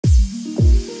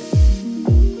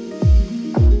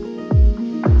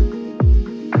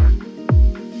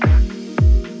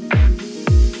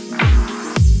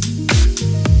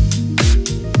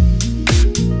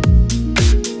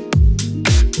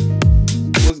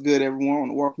good, everyone? I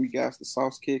want to welcome you guys to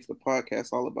Sauce Kicks, the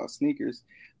podcast all about sneakers.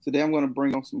 Today, I'm going to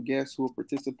bring on some guests who will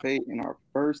participate in our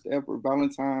first ever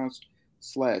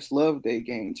Valentine's/Love Day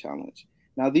game challenge.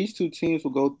 Now, these two teams will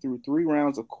go through 3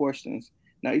 rounds of questions.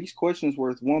 Now, each question is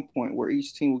worth 1 point, where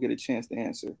each team will get a chance to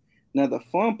answer. Now, the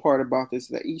fun part about this is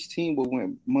that each team will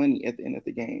win money at the end of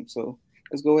the game. So,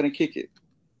 let's go ahead and kick it.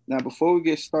 Now, before we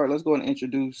get started, let's go ahead and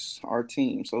introduce our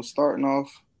team. So, starting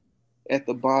off at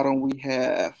the bottom, we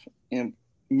have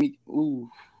Me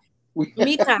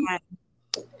time.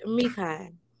 Me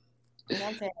time.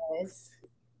 Montez.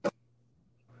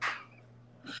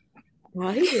 Oh,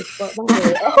 he just fucked my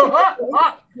head.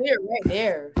 We're right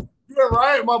there. You're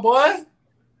right, my boy.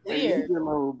 Leave it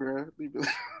alone, bro.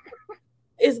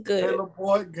 It's good. Little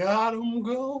boy got him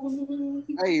going.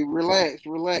 Hey, relax.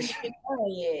 Hey,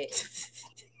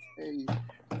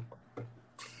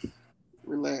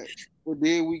 relax. But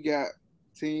then we got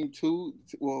team 2.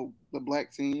 Well, the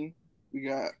black team. We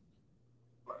got.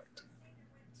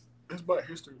 It's Black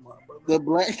History Month, brother. The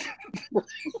black.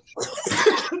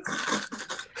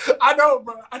 I know,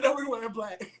 bro. I know we wear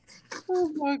black. Oh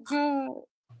my god,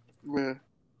 bro.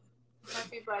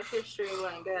 Happy Black History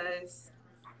Month, guys.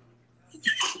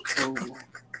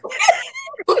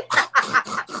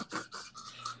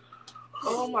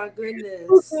 Oh my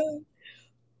goodness.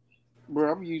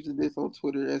 Bro, I'm using this on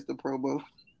Twitter as the promo.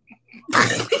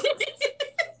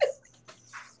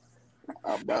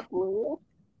 I'm not playing.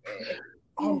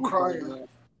 I'm crying.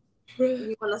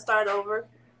 You want to start over?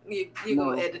 You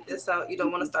gonna edit this out? You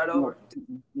don't want to start over?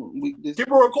 Keep it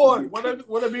recording. When it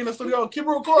be in the studio, keep it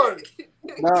recording.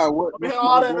 Nah, what?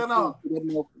 All that now.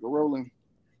 Rolling.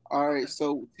 All right,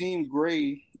 so Team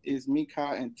Gray is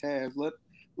Mika and Taz. Let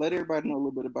everybody know a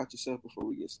little bit about yourself before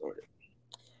we get started.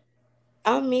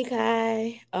 I'm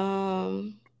Mika.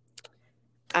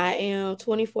 I am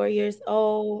 24 years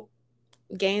old.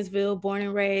 Gainesville, born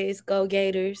and raised. Go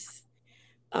Gators.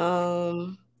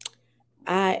 I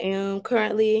am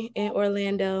currently in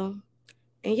Orlando.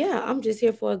 And yeah, I'm just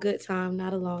here for a good time,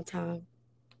 not a long time.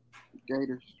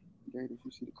 Gators, you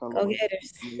see the color. Go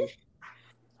Gators.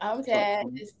 I'm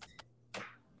Taz.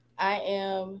 I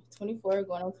am 24,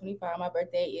 going on 25. My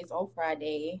birthday is on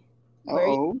Friday.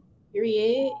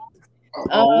 Period.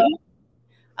 I'm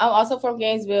also from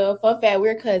Gainesville. Fun fact,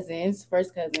 we're cousins,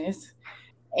 first cousins.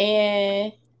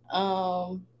 And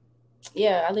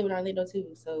yeah, I live in Orlando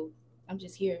too, so I'm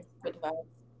just here with the vibes.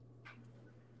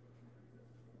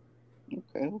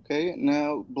 Okay.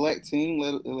 Now, black team,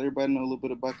 let everybody know a little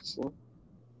bit about yourself.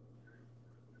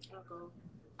 Okay.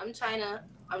 I'm China.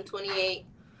 I'm 28.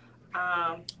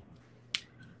 I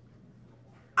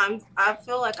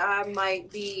feel like I'm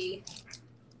a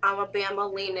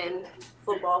Bama leaning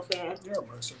football fan. You're a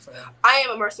Mercer fan. I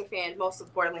am a Mercer fan. Most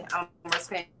importantly, I'm a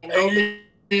Mercer fan. And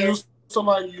you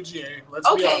somebody UGA. Let's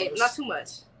be honest. Not too much.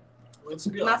 Let's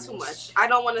be not honest. Too much. I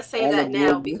don't want to say that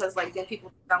now because then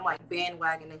people think I'm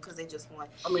bandwagoning because they just won.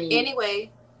 Anyway,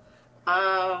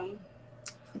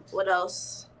 what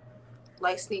else?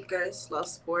 Like sneakers, love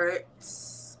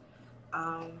sports.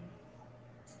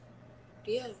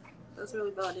 Yeah, that's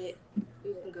really about it.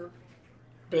 We can go.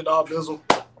 Big Dog Bizzle,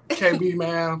 KB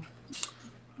man,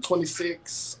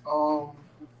 26. I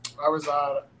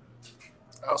reside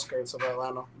outskirts of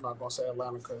Atlanta. I'm not gonna say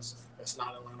Atlanta because it's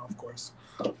not Atlanta, of course.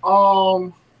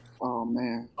 Oh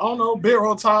man. I don't know. Big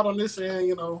roll tide on this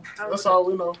end, That's all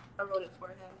we know. I wrote it for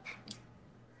him.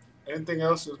 Anything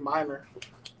else is minor.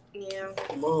 Yeah.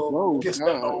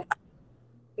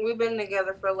 We've been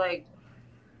together for I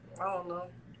don't know,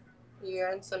 a year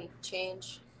and some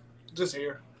change. Just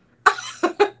here.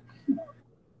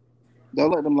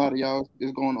 Don't let them lie to y'all.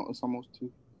 It's going on. It's almost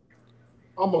 2.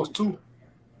 Almost 2.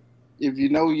 If you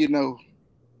know, you know.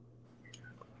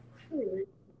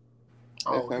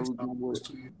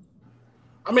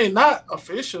 I mean, not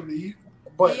officially,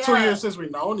 but 2 years since we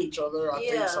known each other. I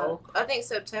think so. I think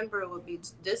September would be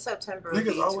this September.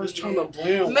 Niggas always trying to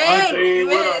blend one thing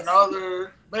with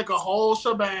another, make a whole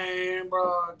shebang,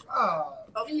 bro. God.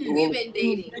 We've been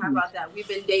dating. How about that? We've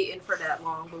been dating for that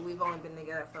long, but we've only been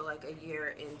together for a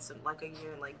year and some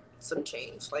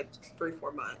change,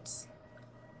 3-4 months.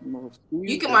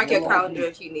 You can mark your calendar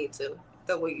if you need to.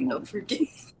 That way you don't forget.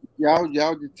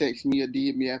 Y'all just text me or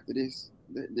DM me after this.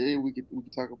 Then we can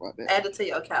talk about that. Add it to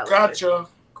your calendar. Gotcha.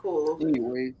 Cool.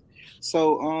 Anyway,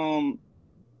 so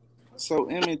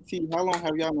M&T, how long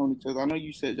have y'all known each other? I know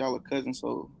you said y'all are cousins,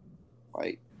 so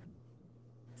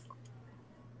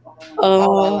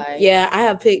yeah, I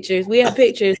have pictures. We have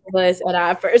pictures of us at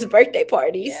our first birthday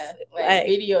parties. Yeah,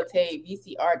 videotape,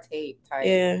 VCR tape type.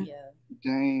 Yeah.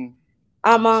 Dang.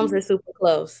 Our moms are super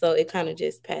close, so it kind of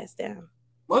just passed down.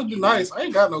 Must be nice. I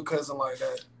ain't got no cousin like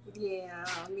that. Yeah,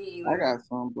 me either. I got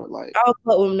some, but like I don't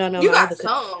fuck with none of you my got other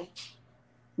some.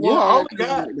 Well, yeah, I I only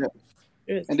got. like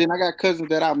that. And then I got cousins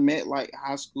that I met like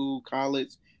high school,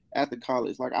 college, after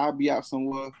college. Like I'll be out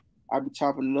somewhere, I'll be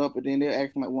chopping it up, and then they'll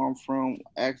ask me like where I'm from,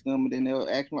 ask them, and then they'll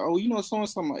ask me like, oh, you know, so and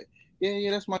so. I'm like,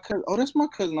 yeah, that's my cousin. Oh, that's my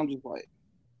cousin. I'm just like,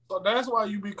 So that's why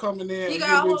you be coming in. You and got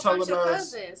you a be whole telling bunch of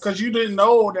us cousins. because you didn't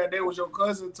know that they was your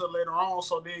cousin till later on.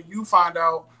 So then you find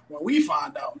out when we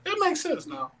find out. It makes sense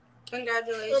now.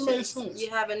 Congratulations! That makes sense. You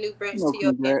have a new branch you know, to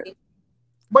your congrats. family.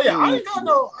 But yeah, I ain't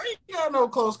got no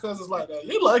close cousins like that.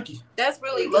 You lucky. That's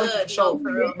really You lucky good. for sure. No,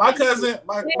 for real. My cousin,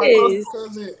 my Yes. closest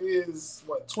cousin is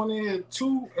what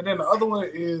 22, and then the other one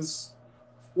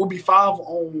will be 5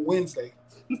 on Wednesday.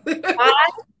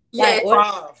 Yeah. Like, what?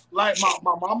 5. Like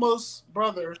my mama's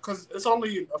brother, because it's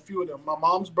only a few of them. My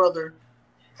mom's brother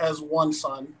has 1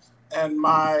 son, and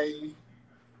my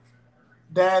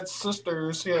dad's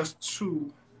sisters, he has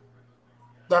 2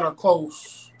 that are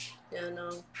close. Yeah,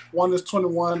 no. One is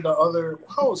 21. The other,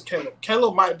 how old is Caleb?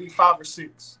 Caleb might be 5 or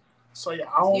 6. So yeah,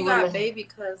 I don't You really. got baby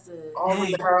cousins. I don't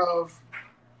really have.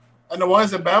 And the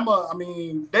ones in Bama, I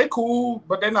mean, they cool,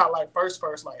 but they're not like first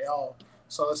like y'all.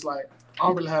 So it's like I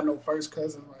don't really have no first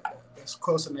cousin like that. That's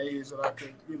close in age that I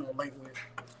could, link with.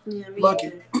 Yeah, me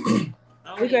Lucky.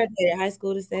 We graduated high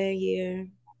school the same year.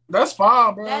 That's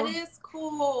fine, bro. That is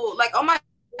cool. Like on my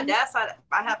dad's side,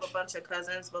 I have a bunch of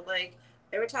cousins, but like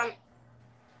every time,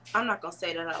 I'm not gonna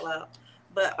say that out loud.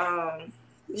 But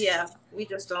yeah, we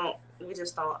just don't.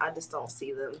 I just don't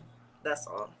see them. That's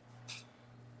all.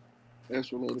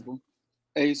 That's relatable.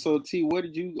 Hey, so T, where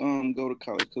did you go to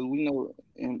college? Because we know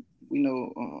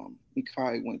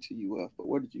Mikai went to UF, but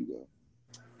where did you go?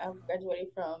 I graduated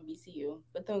from BCU,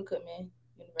 Bethune-Cookman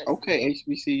University. Okay,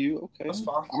 HBCU. Okay, That's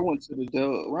fine. I went to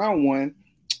the round 1.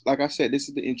 Like I said, this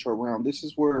is the intro round. This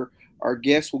is where our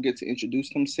guests will get to introduce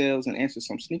themselves and answer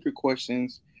some sneaker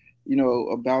questions,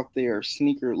 about their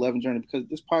sneaker 11 journey. Because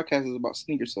this podcast is about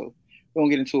sneakers, so we're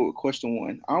gonna get into it with question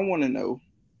 1. I want to know,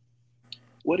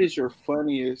 what is your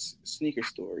funniest sneaker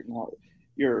story? Now,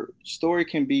 your story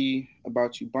can be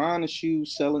about you buying a shoe,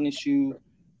 selling a shoe,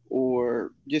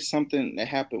 or just something that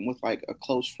happened with like a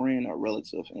close friend or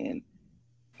relative. And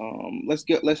let's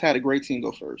have the great team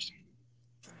go first.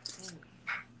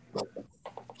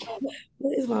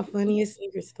 What is my funniest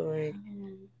sneaker story?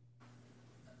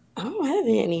 I don't have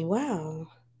any. Wow.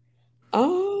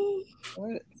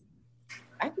 What?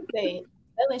 I could say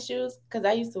selling shoes because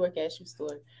I used to work at a shoe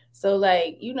store. So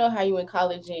like, you know how you in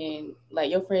college and like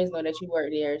your friends know that you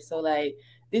work there. So like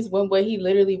this one boy, he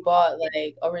literally bought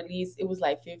like a release. It was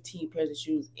like 15 pairs of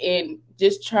shoes, and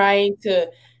just trying to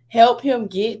help him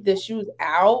get the shoes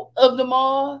out of the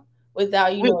mall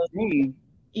without, 15.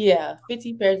 Yeah,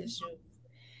 15 pairs of shoes.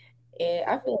 And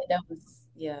I feel like that was,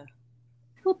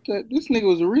 What the? This nigga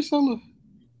was a reseller?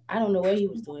 I don't know what he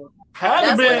was doing.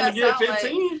 Had to That's be what to that get sound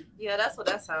 15. like. Yeah, that's what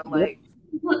that sounds like.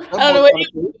 I don't know what he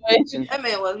was doing. That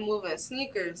man was moving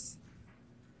sneakers.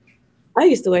 I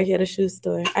used to work at a shoe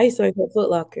store. I used to work at Foot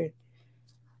Locker.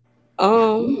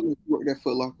 You worked at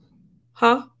Foot Locker.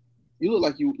 Huh? You look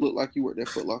like you worked at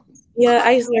Foot Locker. Yeah,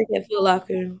 I used to work at Foot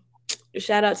Locker.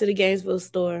 Shout out to the Gainesville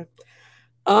store.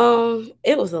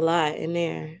 It was a lot in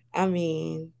there. I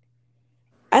mean,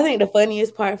 I think the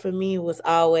funniest part for me was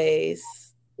always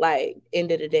like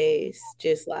end of the days,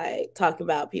 just like talking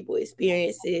about people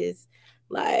experiences,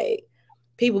 like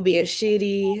people being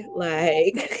shitty,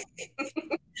 like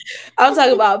I'm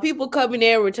talking about people coming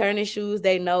there returning shoes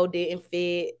they know didn't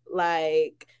fit,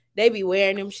 like they be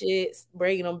wearing them shits,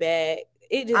 bringing them back.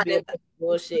 It just be a bunch of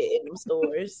bullshit in them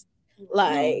stores,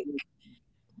 like.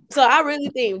 So I really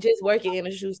think just working in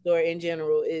a shoe store in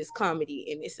general is comedy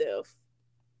in itself.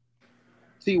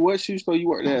 See, what shoe store you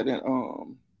worked at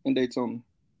in Daytona?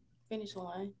 Finish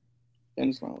line.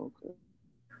 Finish line, okay.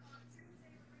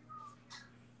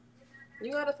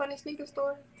 You got a funny sneaker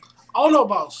story? I don't know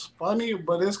about funny,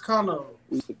 but it's kind of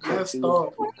messed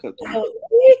up.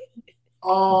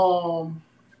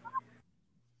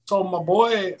 So my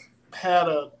boy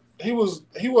he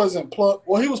wasn't plugged.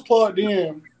 Well, he was plugged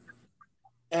in,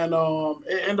 and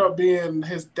it ended up being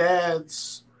his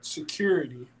dad's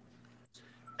security.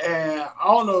 And I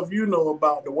don't know if you know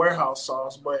about the warehouse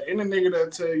sauce, but any nigga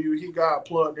that tell you he got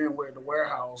plugged in with the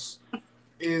warehouse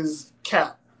is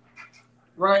cap,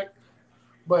 right?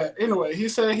 But anyway, he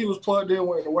said he was plugged in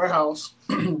with the warehouse,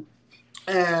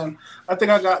 and I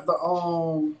think I got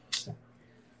the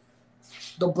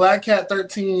Black Cat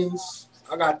 13s.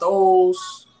 I got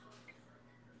those,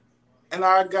 and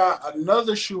I got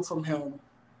another shoe from him.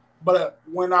 But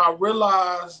when I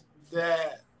realized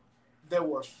that they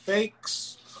were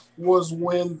fakes was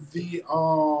when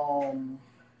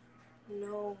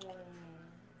No.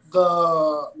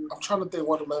 I'm trying to think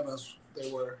what 11s they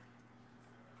were.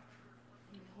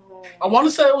 No. I want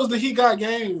to say it was the He Got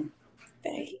Game.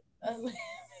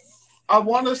 I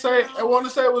want to say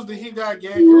it was the He Got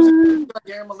Game. It was the He Got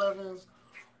Game 11s,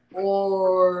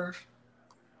 or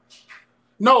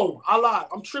no, I lied.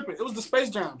 I'm tripping. It was the Space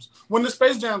Jams. When the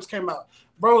Space Jams came out,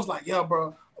 bro was like, "Yeah,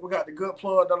 bro, we got the good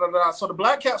plug." Da da da. So the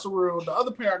Black Cats are real. The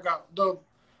other pair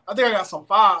I think I got some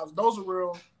 5s. Those are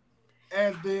real.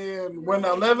 And then when the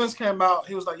 11s came out,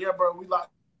 he was like, "Yeah, bro, we locked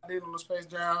in on the Space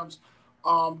Jams."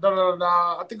 Da da da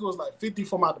da. I think it was like 50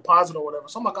 for my deposit or whatever.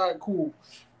 So I'm like, "All right, cool."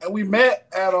 And we met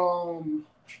at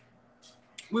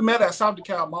South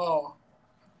DeKalb Mall.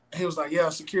 And he was like, "Yeah,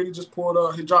 security just pulled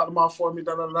up. He dropped them off for me."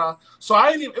 Da da da. So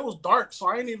I ain't even. It was dark, so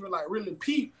I ain't even like really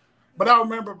peep. But I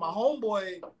remember my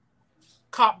homeboy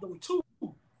copped them too.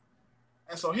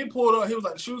 And so he pulled up. He was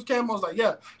like, "The shoes came." I was like,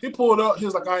 "Yeah." He pulled up. He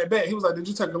was like, "All right, bet." He was like, "Did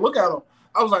you take a look at them?"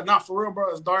 I was like, "Nah, for real, bro.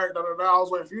 It's dark." Da da da. I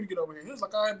was waiting for you to get over here. He was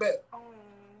like, "All right, bet."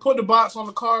 Put the box on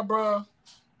the car, bro.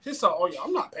 He said, "Oh yeah,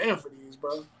 I'm not paying for these,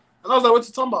 bro." And I was like, "What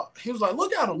you talking about?" He was like,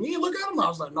 "Look at them. You didn't look at them?" I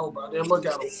was like, "No, bro. I didn't look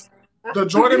at them." The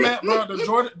Jordan man, bro.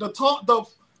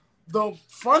 The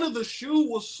front of the shoe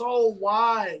was so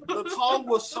wide. The tongue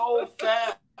was so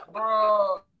fat,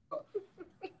 bro.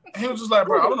 He was just like,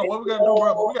 "Bro, I don't know what we gotta do,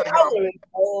 bro, but we gotta get out."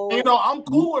 You know, I'm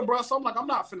cool with bro, so I'm like, I'm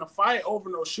not finna fight over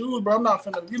no shoes, bro. I'm not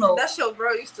finna, That's your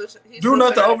bro. Do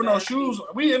nothing over no shoes.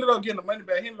 We ended up getting the money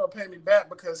back. He ended up paying me back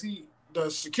because the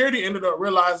security ended up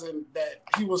realizing that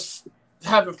he was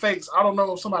having fakes. I don't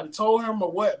know if somebody told him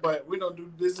or what, but we don't do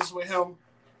business with him.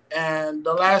 And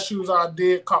the last shoes I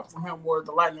did cop from him were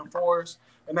the Lightning 4s,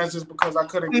 and that's just because I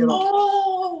couldn't get them.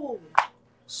 Oh,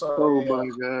 so my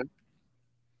God.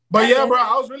 But yeah, bro,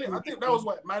 I think that was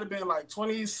what might have been like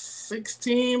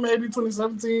 2016, maybe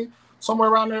 2017, somewhere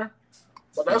around there.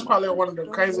 But that's probably one of the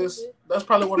craziest. That's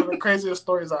probably one of the craziest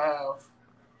stories I have.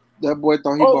 That boy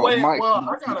thought he bought Mike. Well,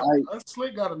 I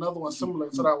Slick got another one similar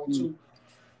to that one too.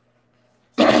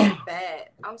 Bad.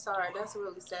 I'm sorry. That's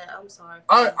really sad. I'm sorry.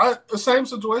 The same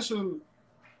situation.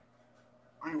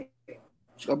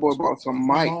 That boy bought some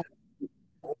Mike.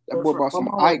 That boy bought some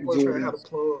Ike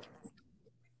Jordans.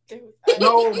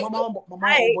 No, my mom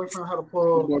boyfriend had a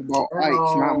plug. That boy bought Ike,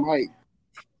 not Mike.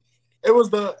 It was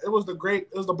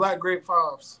the black grape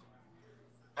 5s.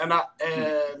 And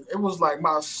it was like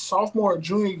my sophomore or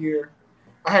junior year.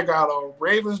 I had got a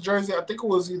Ravens jersey. I think it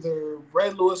was either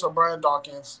Ray Lewis or Brian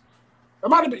Dawkins. It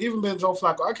might have even been Joe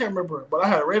Flacco. I can't remember. But I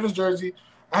had a Ravens jersey.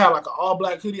 I had like an all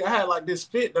black hoodie. I had like this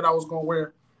fit that I was gonna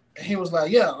wear. And he was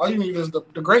like, "Yeah, all you need is the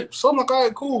grape." So I'm like, "All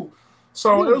right, cool."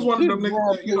 So it was one of them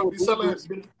niggas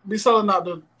that be selling out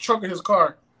the trunk of his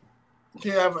car. He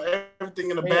have everything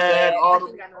in the bag,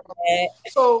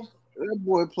 So that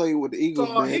boy played with the Eagles.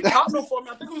 So he copped them for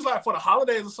me. I think it was like for the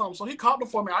holidays or something. So he copped them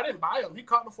for me. I didn't buy them. He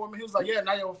copped them for me. He was like, "Yeah,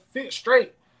 now you'll fit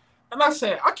straight." And I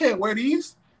said, "I can't wear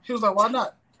these." He was like, "Why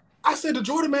not?" I said, "The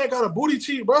Jordan man got a booty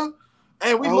cheek, bro."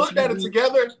 And we looked at it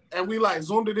together and we like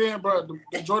zoomed it in, bro.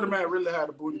 The Jordan man really had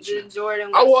a booty cheek.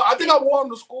 I think I wore him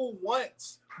to school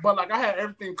once, but like I had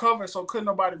everything covered, so couldn't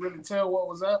nobody really tell what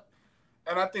was up.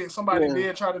 And I think somebody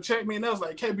did try to check me, and they was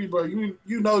like, "KB, bro, you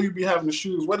know you be having the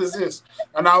shoes. What is this?"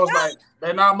 And I was like,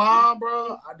 "They're not mine,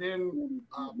 bro. I didn't."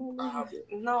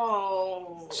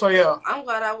 No. So yeah, I'm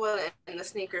glad I wasn't in the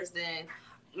sneakers then.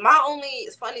 My only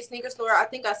funny sneaker story, I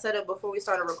think I said it before we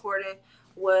started recording,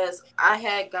 was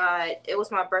it was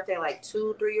my birthday like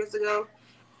 2-3 years ago,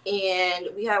 and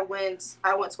I went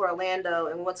to Orlando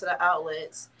and went to the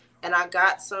outlets, and I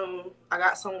got some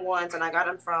ones, and I got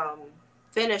them from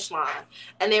Finish Line,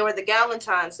 and they were the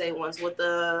Valentine's Day ones with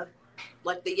the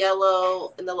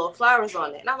yellow and the little flowers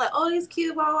on it. And I'm like, "Oh, these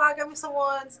cute, bro. I got me some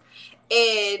ones."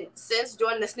 And since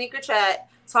joining the sneaker chat,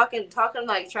 talking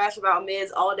like trash about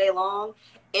mids all day long.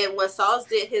 And when Sauce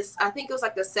did I think it was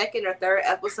like the second or third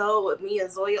episode with me and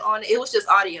Zoya on it was just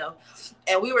audio.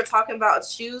 And we were talking about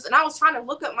shoes, and I was trying to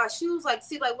look up my shoes, like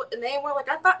see like what the name were. Like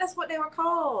I thought that's what they were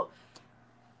called.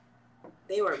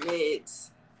 They were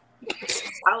mids.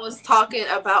 I was talking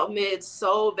about mids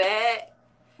so bad,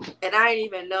 and I didn't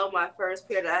even know my first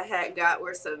pair that I had got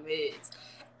were some mids.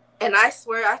 And I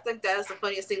swear, I think that is the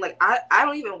funniest thing. Like, I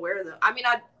don't even wear them. I mean,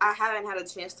 I haven't had a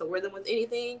chance to wear them with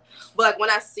anything. But, like, when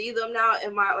I see them now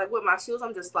with my shoes,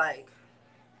 I'm just like,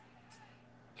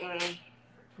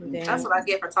 that's what I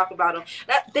get for talking about them.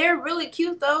 They're really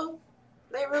cute, though.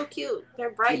 They're real cute. They're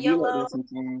bright yellow.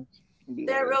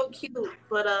 They're real cute.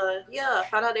 But, yeah, I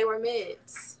found out they were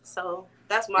mids. So,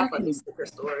 that's my funny sticker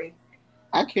story.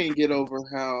 I can't get over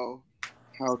how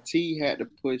T had to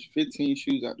push 15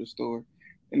 shoes out the store.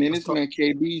 And then this man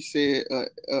KB said,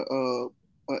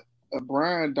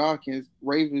 Brian Dawkins,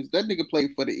 Ravens. That nigga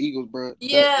played for the Eagles, bro.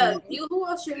 Yeah, who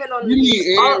else you meant on the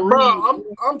Eagles? Bro,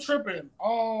 I'm tripping.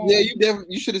 Yeah,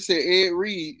 you should have said Ed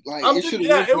Reed. Like it was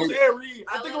Ed Reed.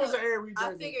 I think it was an Ed Reed.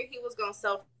 I figured he was gonna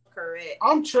self-correct.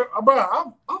 I'm tripping,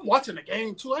 bro. I'm watching the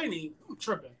game too. I'm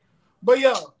tripping. But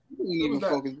yeah, even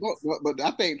focus. But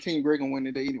I think Team Greg gonna win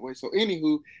today anyway. So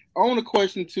anywho, on the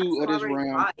question 2 of this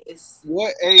round,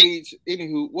 what age?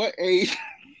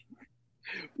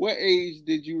 What age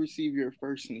did you receive your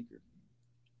first sneaker?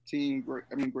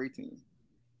 Great team.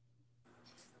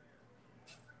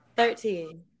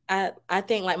 13. I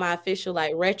think like my official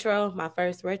like retro, my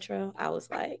first retro, I was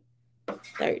like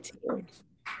 13.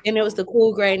 And it was the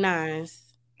cool grade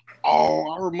 9s. Oh,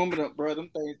 I remember that, bro. Them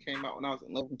things came out when I was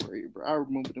in 11th grade, bro. I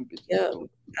remember them bitches. Yep.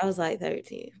 I was like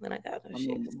 13 when I got those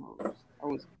shit. I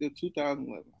was still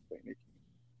 2011, I think.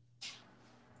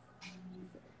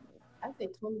 I say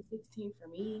 2016 for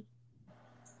me.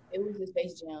 It was just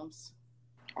Space Jams.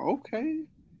 Okay.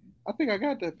 I think I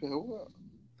got that pair. Well,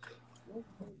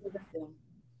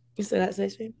 you still got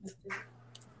Space Jams?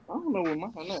 I don't know what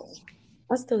mine is.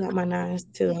 I still got my 9s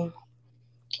too.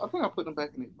 I think I put them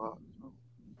back in the box.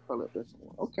 I left that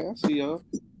somewhere. Okay, I see y'all.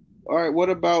 All right,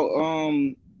 what about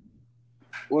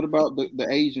the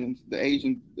Asians, the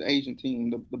Asian team,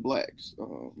 the blacks?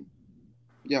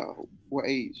 What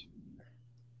age?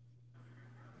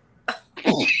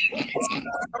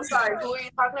 I'm sorry, who are you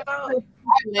talking about?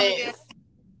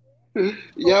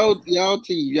 Y'all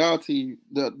team.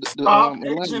 Stop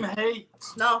Asian hate.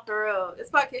 No, for real. It's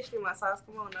Black History Month, so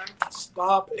come on now.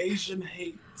 Stop Asian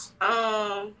hate.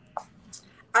 I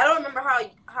don't remember how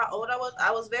old I was.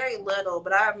 I was very little,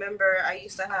 but I remember I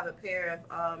used to have a pair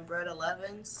of Bred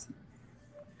 11s.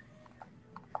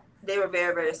 They were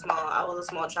very, very small. I was a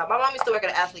small child. My mom used to work at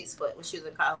an athlete's foot when she was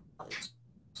in college.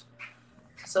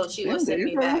 So she would send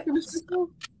me back.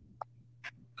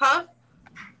 Huh?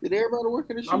 Did everybody work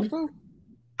at a shoe store?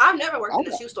 I've never worked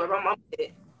in a shoe store. My mom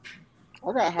did.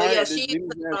 I got hired. Yeah,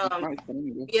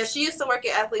 she used to work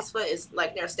at Athlete's Foot. It's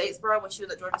like near Statesboro when she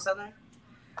was at Georgia Southern.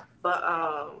 But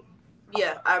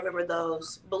yeah, I remember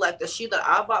those. But like the shoe that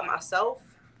I bought myself,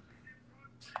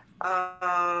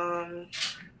 outside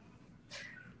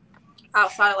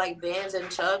of like Vans and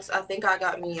Chucks, I think I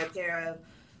got me a pair of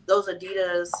those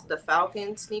Adidas, the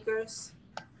Falcon sneakers.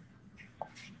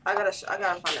 I gotta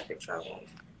find a picture of them.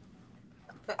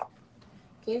 Okay.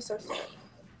 Can you search that?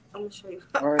 I'm gonna show you.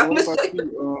 All right, what about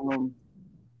you,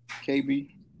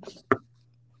 KB?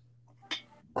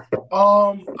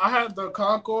 I had the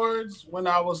Concords when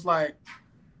I was like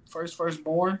first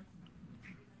born.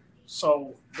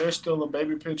 So there's still a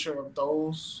baby picture of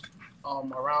those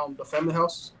around the family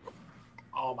house.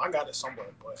 I got it somewhere,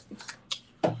 but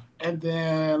and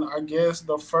then I guess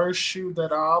the first shoe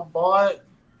that I bought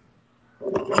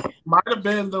might have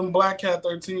been them Black Cat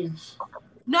 13s.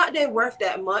 Not they worth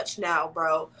that much now,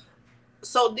 bro.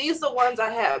 So these are the ones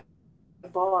I have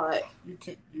bought. You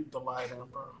the light in,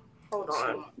 bro. Hold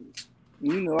on.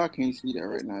 You know I can't see that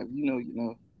right now. You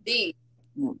know. These.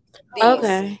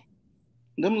 Okay.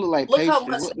 Them look like Look how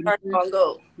much the first one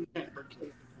go.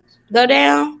 Go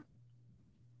down.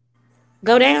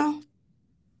 Go down.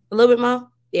 A little bit more.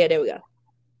 Yeah, there we go.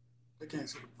 I can't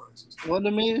see the prices. What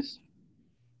them is?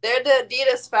 They're the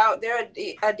Adidas They're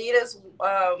Adidas.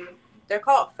 They're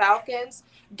called Falcons.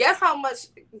 Guess how much?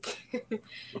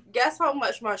 Guess how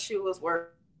much my shoe was worth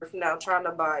now trying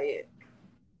to buy it.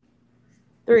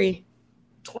 3.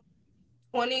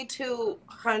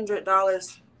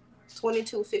 $2,200.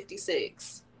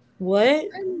 $2,256. What?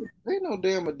 Ain't no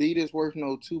damn Adidas worth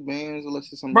no 2 bands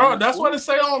unless it's some. Bro, that's what it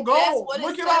say on Go. That's what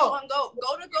Look it it says up. on Go.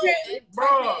 Go to Go and bro,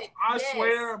 I yes.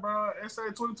 swear, bro, it say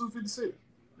 $2,256.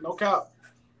 No cap.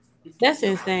 That's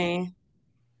insane.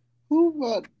 Who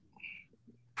bought?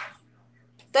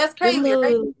 That's crazy.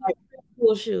 Like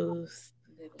cool shoes.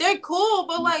 They're cool,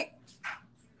 but like,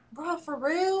 bro, for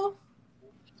real?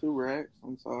 2 racks.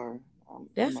 I'm sorry.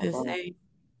 That's insane.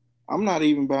 I'm not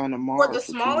even buying them For the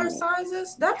smaller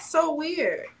sizes, that's so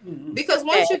weird. Mm-hmm. Because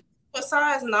once you get to a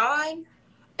size 9,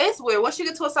 it's weird. Once you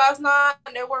get to a size 9,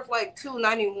 they're worth like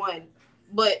 $291.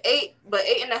 But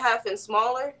 8.5 and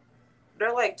smaller,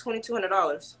 they're like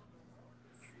 $2,200.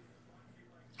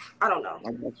 I don't know.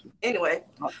 Anyway,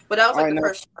 but that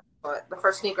was like the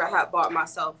first sneaker I had bought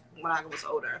myself when I was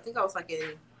older. I think I was like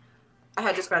I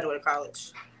had just graduated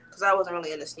college because I wasn't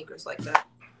really into sneakers like that.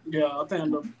 Yeah, I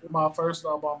think my first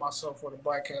I bought myself were the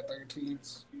Black Cat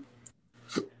 13s.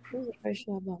 What was the first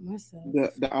shoe I bought myself?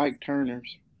 The Ike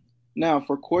Turners. Now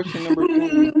for question number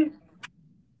 2.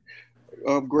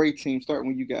 Great team. Starting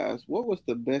with you guys. What was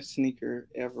the best sneaker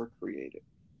ever created?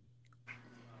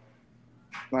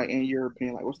 Like in your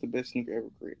opinion, like what's the best sneaker ever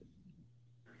created?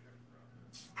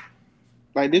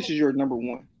 Like this is your number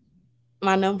one.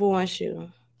 My number one shoe.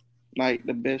 Like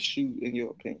the best shoe in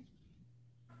your opinion.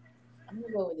 I'm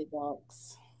gonna go with the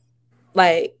dunks.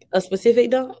 Like a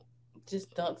specific dunk?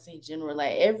 Just dunks in general.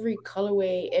 Like every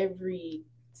colorway, every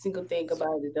single thing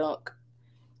about the dunk.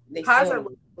 They Highs sell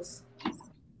or lows?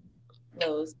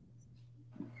 those.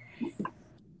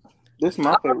 This is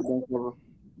my favorite dunk ever.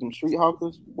 Them street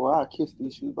hawkers, boy, I kiss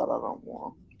these shoes, but I don't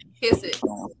want Kiss it.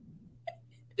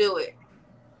 Do it.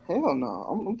 them. Hell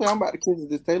no. I'm about to kiss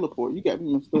this Taylor Port. You got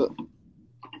me messed up.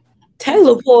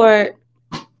 Taylor Port.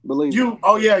 Believe You me.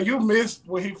 oh yeah, you missed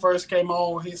when he first came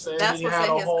on. He said That's he what's had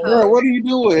in a his whole. cup. Girl, what are you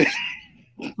doing?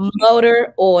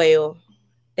 Motor oil.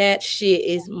 That shit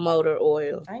is motor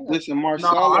oil. Listen, No,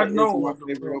 Marsala I is know my what the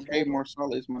favorite. real Okay, motor.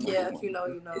 Marsala is my number Yeah, one. if you know,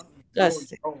 you know.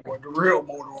 That's Oh, what the real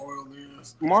motor oil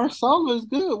is. Marsala is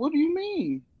good. What do you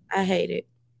mean? I hate it.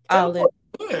 All Teleport,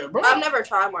 that. yeah, bro. I've never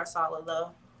tried Marsala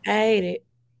though. I hate it.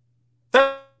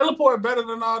 Teleport better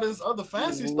than all this other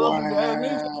fancy stuff. If you ask me,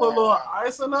 if you put a little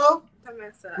ice in there,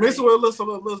 mix it with a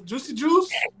little juicy juice.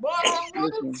 Boy,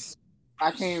 Listen,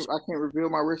 I can't reveal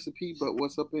my recipe, but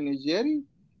what's up in this Yeti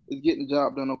is getting the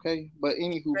job done. Okay, but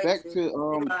anywho, back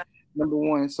to number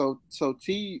one. So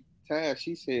T Tash,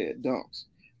 she said dunks.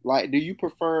 Like, do you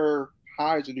prefer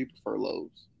highs or do you prefer lows?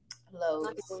 Lows.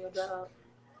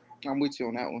 I'm with you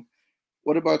on that one.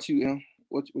 What about you, Em?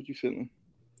 What you feeling?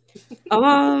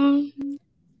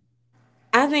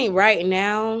 I think right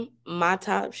now my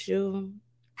top shoe,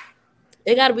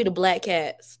 it got to be the Black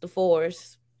Cats, the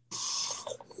fours.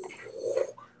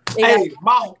 Hey,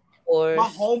 my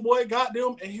homeboy got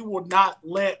them, and he would not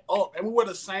let up. And we were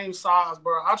the same size,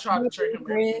 bro. I tried to trade him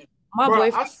everything. My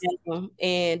boyfriend has them,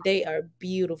 and they are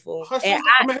beautiful. Her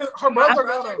brother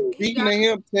got them. Speaking of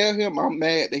him, tell him I'm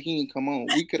mad that he didn't come on.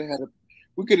 We could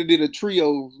have did a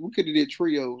trios. We could have did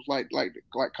trios like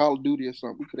Call of Duty or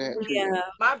something. We could have had trios. Yeah.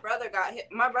 My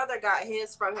brother got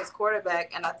his from his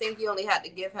quarterback, and I think you only had to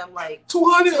give him like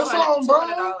 $200 or something,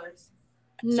 bro.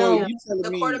 No, so you telling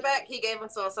the me quarterback he gave him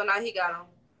to him, so now he got him.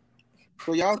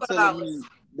 So y'all telling me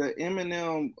the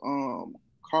Eminem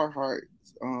Carhartt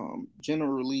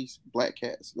general release Black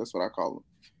Cats? That's what I call them.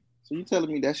 So you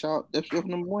telling me that's your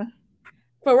number one?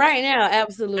 For right now,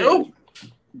 absolutely. Oh,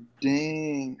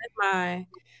 dang. That's mine.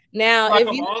 Now, like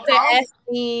if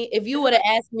you would have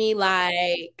asked me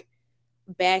like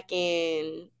back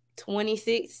in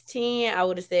 2016, I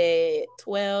would have said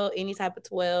 12, any type of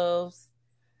 12s.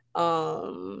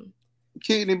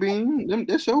 Kidney bean,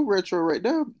 that's your retro right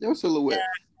there. Your silhouette. Yeah,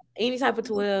 any type of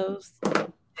 12s.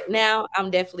 Now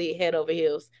I'm definitely head over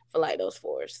heels for like those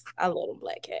fours. I love them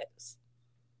Black Cats.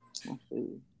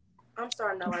 I'm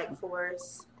starting to like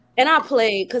fours. And I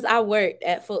played because I worked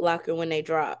at Foot Locker when they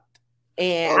dropped.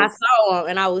 And I saw them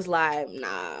and I was like,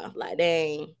 nah, like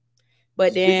dang.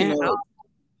 But then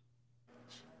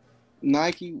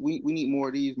Nike, we need more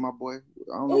of these, my boy.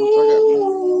 I don't know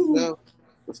what y'all got,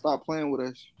 but stop playing with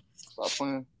us. Stop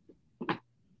playing.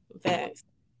 Facts.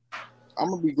 I'm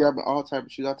gonna be grabbing all type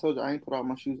of shoes. I told you I ain't put all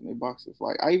my shoes in their boxes.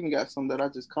 Like I even got some that I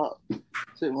just caught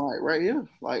sitting right here.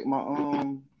 Like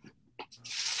my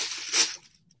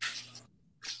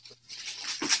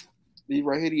these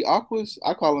right here, the Aquas.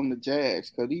 I call them the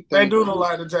Jags because they do look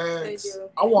like the Jags.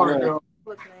 I wanted them.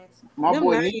 My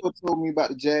boy Nico told me about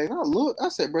the Jags. I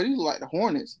said, bro, these look like the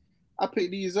Hornets. I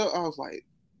picked these up. I was like,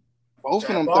 both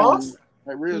of them things,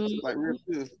 like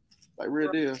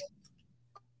real deal.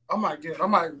 I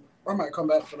might come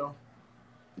back for them.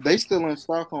 They still in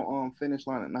stock on Finish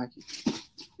Line at Nike.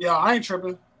 Yeah, I ain't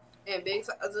tripping. And big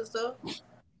sizes stuff.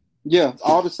 Yeah,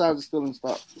 all the sizes still in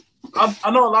stock.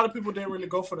 I know a lot of people didn't really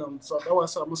go for them, so that's why I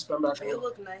said I'm gonna spend back. They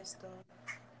look nice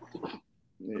though.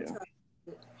 Yeah.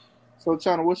 So,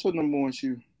 China, what's your number one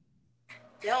shoe?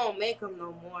 They don't make them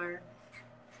no more.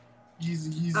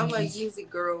 Yeezy. I'm a Yeezy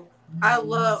girl. I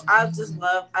just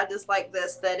like the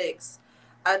aesthetics.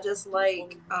 I just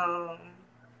like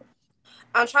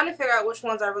I'm trying to figure out which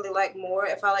ones I really like more.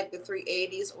 If I like the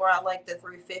 380s or I like the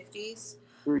 350s.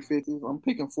 350s. I'm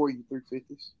picking for you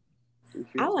 350s.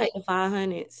 I like the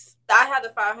 500s. I have the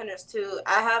 500s too.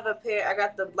 I have a pair. I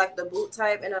got the boot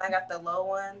type, and then I got the low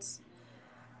ones.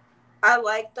 I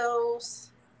like those,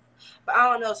 but I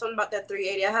don't know something about that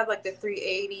 380. I have like the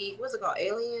 380. What's it called?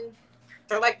 Alien.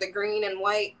 They're like the green and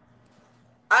white.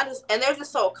 And they're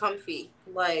just so comfy.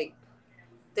 Like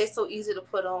they're so easy to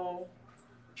put on.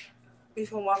 You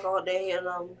can walk all day in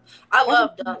them. I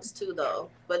love Dunks too, though,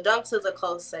 but Dunks is a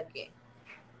close second.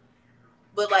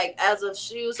 But like as of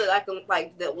shoes that I can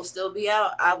like that will still be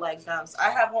out, I like Dunks. I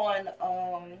have on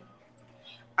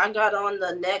I got on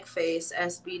the neck face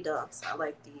SB Dunks. I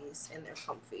like these and they're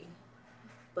comfy.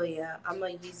 But yeah, I'm a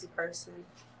Yeezy person.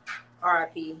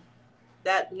 RIP.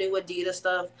 That new Adidas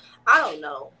stuff, I don't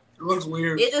know. It looks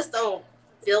weird. It just don't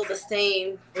feel the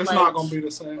same. It's like, not gonna be the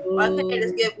same. Why can't they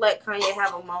just let Kanye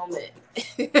have a moment?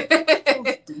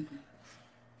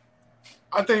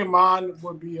 I think mine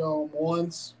would be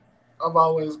ones. I've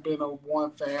always been a one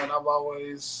fan. I've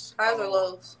always highs or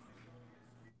lows.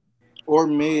 Or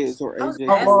mids or AJ.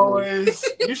 I've always.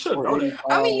 You should know that.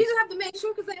 I mean, you just have to make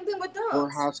sure because same thing with Dunks. Or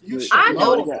high school. I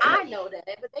know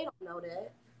that, but they don't know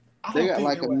that. They got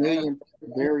like a million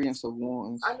variants of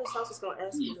ones. I knew Sauce was gonna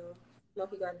ask you though. No,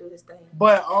 he gotta do his thing.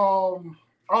 But I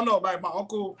don't know. Like my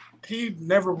uncle, he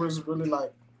never was really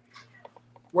like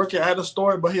working at a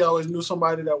store, but he always knew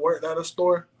somebody that worked at a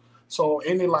store. So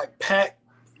any like pack,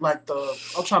 like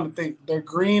I'm trying to think, the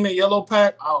green and yellow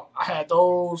pack, I had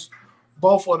those.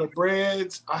 Both of the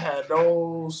breads, I had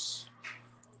those.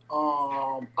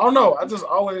 I don't know. I just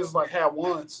always like had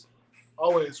ones.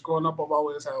 Always growing up, I've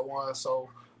always had ones. So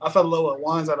I fell in love with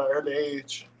ones at an early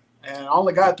age, and I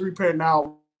only got 3 pair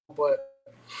now, but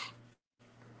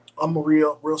I'm a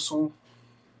real soon.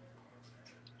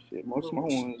 Shit, most of my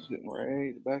ones sitting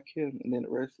right back here, and then the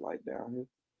rest like down here.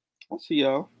 I see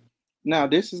y'all. Now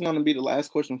this is gonna be the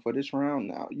last question for this round.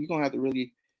 Now you're gonna have to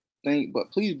really think,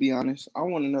 but please be honest. I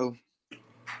want to know,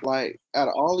 like, out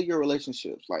of all of your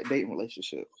relationships, like dating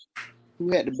relationships,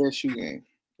 who had the best shoe game?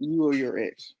 You or your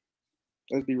ex?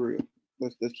 Let's be real.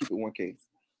 Let's keep it 1K.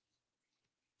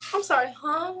 I'm sorry,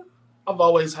 huh? I've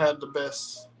always had the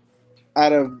best.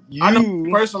 Out of you, I know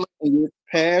personally, in your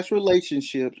past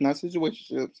relationships, not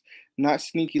situationships, not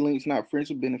sneaky links, not friends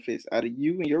with benefits. Out of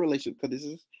you and your relationship, because this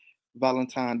is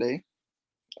Valentine Day.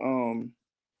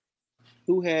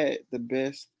 Who had the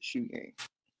best shoe game?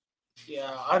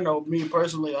 Yeah, I know. Me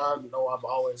personally, I know I've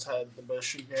always had the best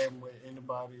shoe game with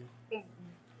anybody.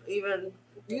 Even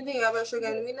you think I have a shoe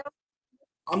game to me now?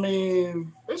 I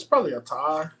mean, it's probably a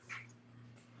tie.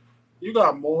 You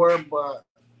got more, but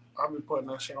I'll be putting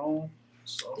that shit on.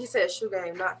 So he said shoe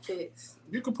game, not fits.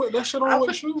 You can put that shit on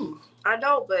with shoes. I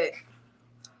know, but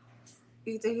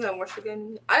you think you have more shoe game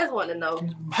than me? I just want to know.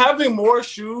 Having more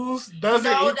shoes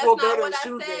doesn't equal better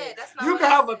shoe game. You can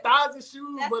have 1,000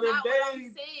 shoes, that's but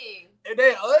if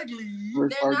they ugly,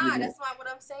 they're not. That's not what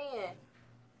I'm saying.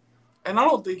 And I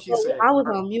don't think he said. I was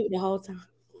on mute the whole time.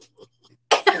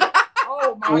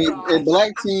 Oh my god! The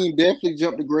black team definitely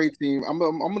jumped the gray team. I'm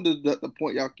gonna deduct the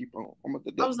point y'all keep on.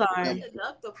 I'm sorry.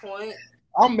 Deduct the point.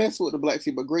 I'll mess with the black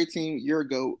team, but gray team, year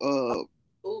ago.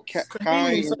 You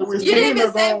didn't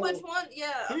even say which one.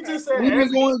 Yeah. He just said we've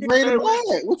been going gray to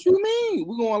black. What you mean?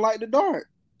 We're going light to dark.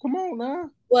 Come on now.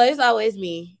 Well, it's always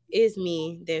me. It's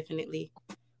me, definitely.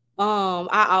 I've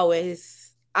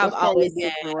always had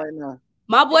right now.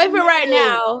 My boyfriend right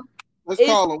now. Let's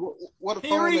call him. What a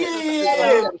phone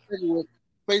at?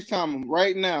 FaceTime him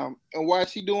right now. And why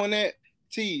is she doing that?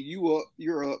 T, you up?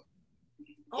 You're up.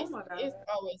 Oh my god! It's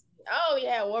always me. I only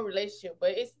had one relationship,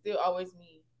 but it's still always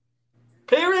me.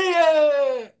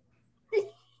 Period.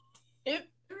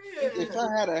 If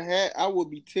I had a hat, I would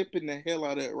be tipping the hell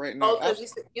out of it right now. Oh,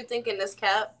 because you're thinking this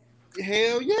cap?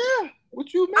 Hell yeah.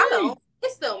 What you mean? I know.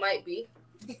 It still might be.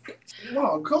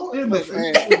 No, go in the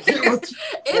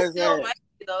It still might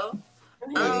be, though.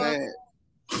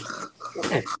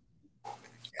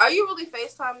 Are you really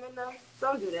FaceTiming them?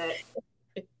 Don't do that.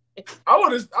 I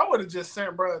would have just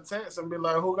sent bro a text and be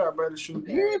like, "Who got better shoe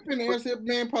game?" You ain't finna answer that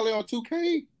man probably on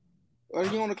 2K. Or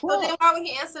you on the clock? So then why would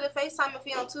he answer the FaceTime if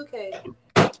he on 2K?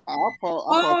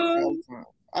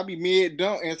 I'll be mid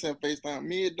dunk answering FaceTime,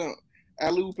 mid dunk,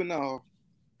 alley-oop and all.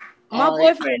 My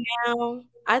boyfriend now,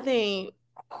 I think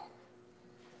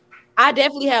I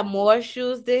definitely have more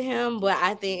shoes than him, but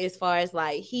I think as far as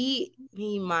like he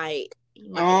might.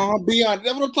 Be honest.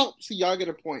 That's what I'm talking. See, y'all get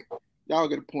a point.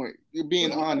 You're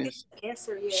being honest.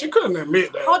 Answer yet. She couldn't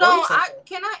admit that. Hold on.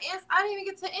 Can I answer? I didn't even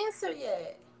get to answer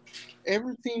yet.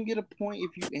 Every team get a point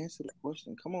if you answer the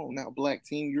question. Come on now, black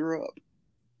team, you're up.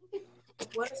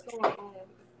 What is going on?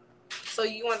 So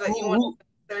you want to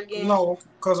answer again? No,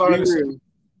 because I already said.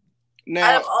 Now,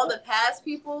 out of all the past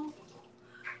people,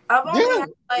 I've only had,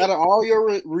 out of all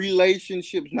your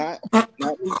relationships, not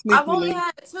I've only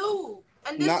had 2,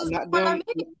 and this is what I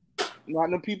mean. Not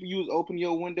the people you was opening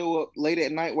your window up late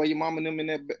at night while your mom and them in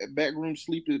that back room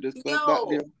sleeping.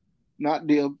 Not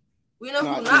them. We know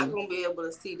who's not gonna be able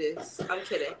to see this. I'm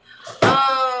kidding.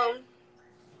 I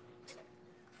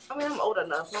mean, I'm old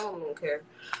enough. My mom don't care.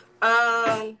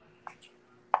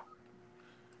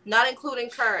 Not including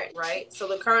current, right? So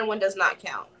the current one does not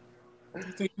count. You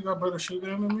think you got better shoot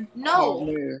game than me? No. Oh,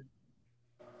 man.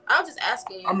 I'm just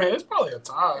asking you. I mean, it's probably a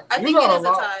tie. I think it is a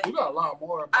tie. You got a lot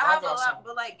more. I have a lot,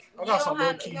 but like you only got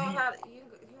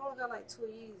like 2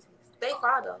 years. They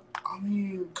fine though. I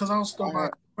mean, because I was still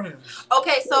buying Jordans.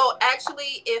 Okay, so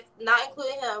actually, if not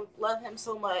including him, love him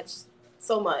so much.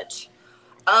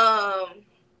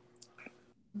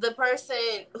 The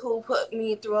person who put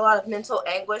me through a lot of mental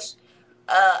anguish.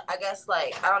 I guess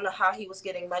like I don't know how he was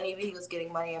getting money, but he was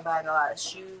getting money and buying a lot of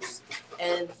shoes,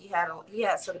 and he had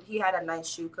a nice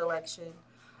shoe collection.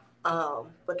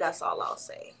 But that's all I'll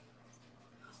say.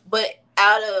 But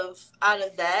out of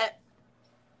that,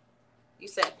 you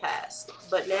said pass.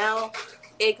 But now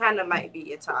it kind of might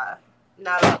be a tie.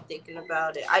 Now that I'm thinking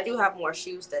about it, I do have more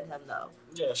shoes than him though.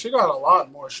 Yeah, she got a lot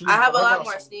more shoes. I have a lot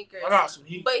more sneakers. I got some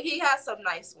heat, but he has some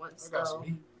nice ones. I got some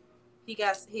heat. He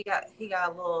got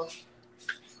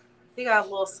a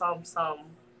little some.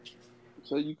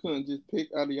 So you couldn't just pick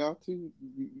out of y'all two?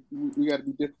 We got to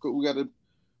be difficult. We got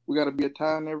to be a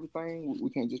tie and everything. We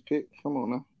can't just pick. Come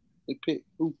on now, let's pick.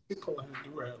 Who? He pulling his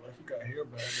do-rag like he got hair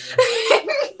back.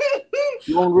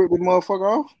 You want to rip the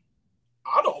motherfucker off?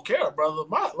 I don't care, brother.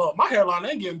 My hairline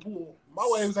ain't getting pulled. My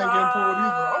waves ain't getting pulled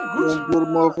either. I'm You Gucci. want to rip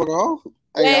the motherfucker off?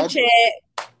 Wave check.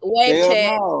 Wave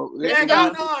check. No. They ain't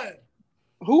got none.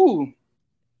 Who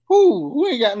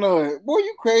ain't got none? Boy,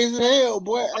 you crazy as hell,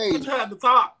 boy. I Hey, thought you had the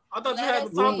top. I thought you had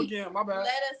the top again. My bad.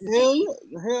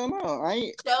 hell no. I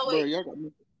ain't. Show Bro, it. y'all got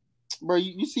me. Bro,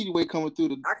 you see the way coming through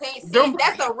the I can't see.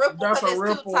 That's a ripple. That's a It's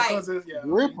ripple too tight. because it's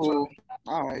ripple.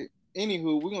 All right.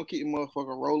 Anywho, we're gonna keep the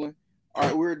motherfucker rolling. All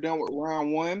right, we're done with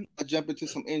round one. I'll jump into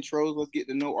some intros. Let's get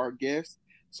to know our guests.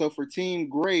 So for Team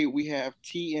Gray, we have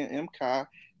T and M Kai,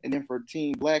 and then for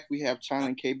Team Black, we have China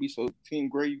and KB. So Team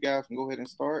Gray, you guys can go ahead and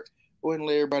start. Go ahead and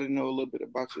let everybody know a little bit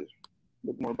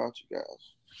more about you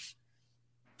guys.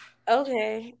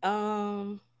 Okay.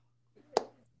 I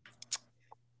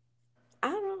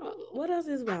don't know what else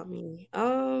is about me.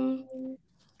 I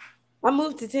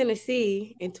moved to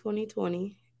Tennessee in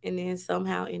 2020 and then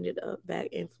somehow ended up back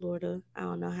in Florida. I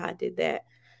don't know how I did that.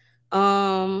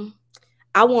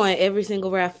 I won every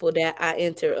single raffle that I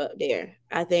entered up there.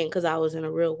 I think because I was in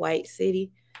a real white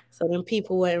city. So them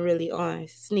people weren't really on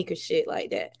sneaker shit like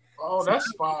that. Oh,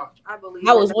 that's fine. I believe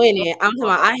I was winning. I'm talking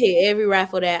about I hit every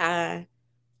raffle that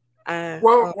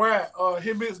Where at?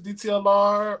 Hibbits,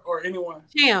 DTLR, or anyone?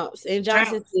 Champs in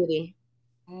Johnson City.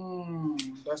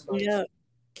 That's nice. Yeah.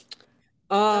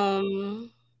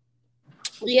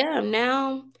 Yeah,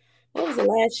 now what was the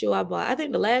last shoe I bought? I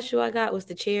think the last shoe I got was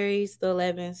the Cherries, the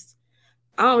 11s.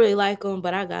 I don't really like them,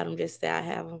 but I got them just to say I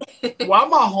have them. Why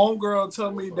my homegirl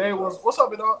tell me they was what's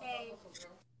up, dog?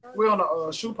 We on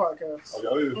a shoe podcast.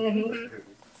 Oh, yeah. Mm-hmm.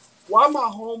 Why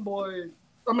my homeboy?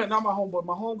 I mean, not my homeboy.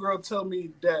 My homegirl tell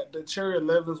me that the Cherry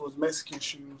 11s was Mexican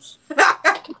shoes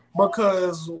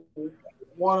because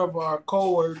one of our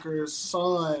coworkers'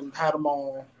 son had them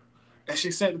on, and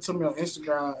she sent it to me on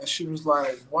Instagram, and she was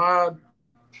like, "Why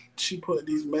she put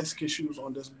these Mexican shoes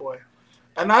on this boy?"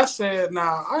 And I said,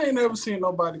 "Nah, I ain't never seen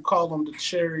nobody call them the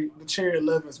Cherry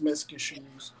 11s Mexican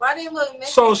shoes." Why didn't look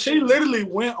Mexican? So she literally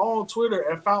went on Twitter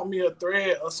and found me a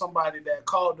thread of somebody that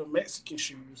called them Mexican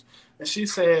shoes. And she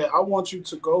said, "I want you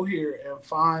to go here and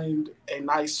find a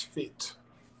nice fit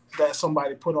that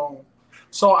somebody put on."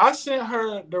 So I sent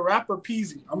her the rapper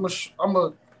Peasy.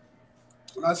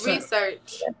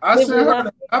 Research. I sent her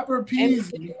the rapper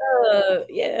Peasy.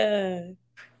 Yeah.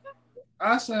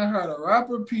 I sent her the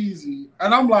rapper Peasy.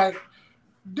 And I'm like,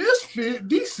 this fit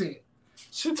decent.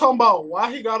 She talking about why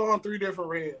he got on 3 different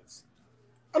reds.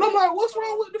 And I'm like, what's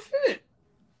wrong with the fit?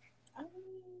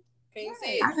 Can you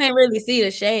see it? I can't really see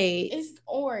the shade. It's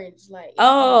orange, like.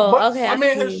 Okay. I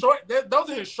mean, his short.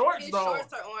 Those are his shorts, His though.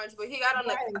 shorts are orange, but he got on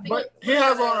But he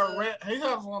has on a red. He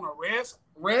has on a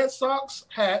Red Sox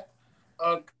hat,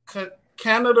 a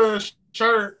Canada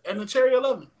shirt, and a Cherry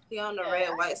 11. He on the red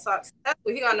White Sox. That's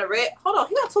what he got on the red. Hold on,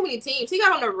 he got too many teams. He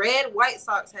got on the red White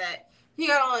Sox hat. He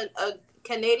got on a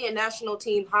Canadian national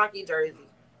team hockey jersey.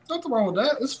 Nothing wrong with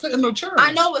that. It's fitting the cherry.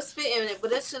 I know it's fitting it,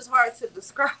 but it's just hard to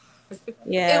describe.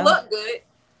 Yeah, it looked good.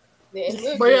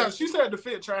 But yeah, she said the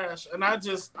fit trash, and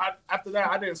after that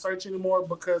I didn't search anymore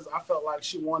because I felt like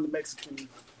she won the Mexican.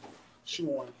 She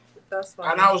won. That's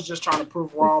fine. And I was just trying to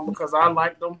prove wrong because I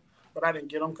liked them, but I didn't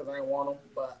get them because I didn't want them.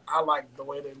 But I liked the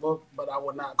way they look, but I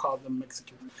would not call them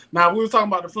Mexican. Now, we were talking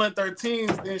about the Flint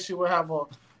 13s, then she would have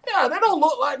they don't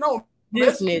look like no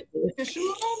Mexican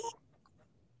shoes.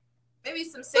 Maybe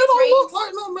some 6 they don't rings. look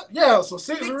like no. Yeah, so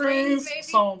 6 rings,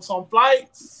 some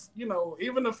flights,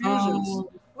 even the fusions.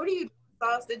 What are you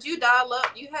Sauce, did you dial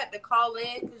up? You had to call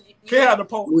in because you had to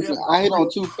post. Listen, I hit on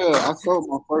 2 pair. I sold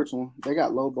my first one. They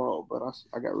got low ball, but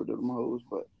I got rid of them hoes.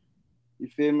 But you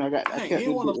feel me? I kept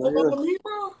you want to look at me,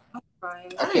 bro?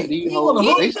 I kept these hoes.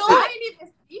 hoes.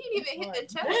 You didn't even hit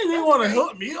the check. They didn't want to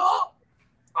hook me up.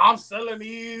 I'm selling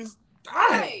these.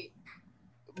 Right.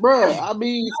 Bro, I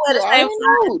mean, I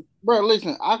don't know. Bro,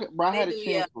 listen, I had a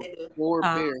chance for 4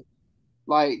 pairs.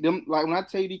 Like them, like when I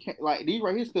tell you these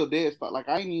right here still dead spot. Like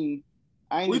I ain't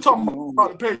we talking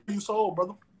about the pair you sold,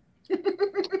 brother.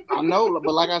 I know,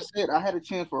 but like I said, I had a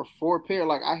chance for 4 pair.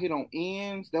 Like I hit on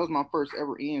ends. That was my first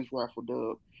ever ends raffle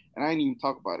dub, and I didn't even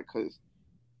talk about it because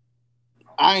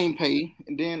I ain't pay.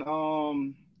 And then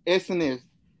SNS.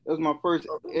 That was my first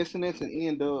SNS and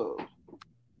end dub.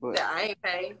 But yeah, I ain't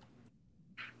pay.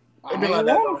 I ain't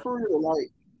want it for real.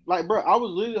 Like, bro, I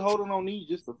was literally holding on these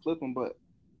just to flip them, but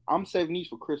I'm saving these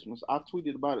for Christmas. I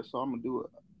tweeted about it, so I'm gonna do it.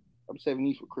 I'm saving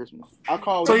these for Christmas. I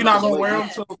call. So you're not gonna wear them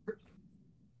till?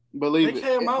 Believe they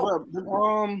came out.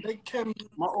 They came.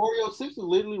 My Oreo 6 is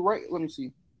literally right. Let me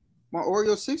see. My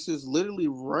Oreo 6 is literally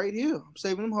right here. I'm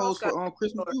saving them hoes for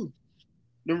Christmas too.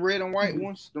 Them red and white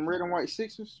ones, them red and white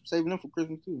 6s, saving them for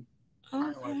Christmas too.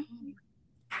 Okay.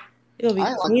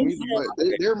 I like them either, but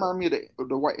they remind me of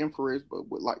the white infrareds, but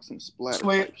with like some splatter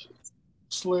type shit.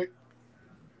 Slick.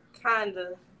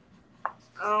 Kinda.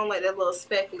 I don't like that little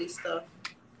speckly stuff.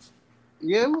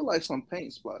 Yeah, it look like some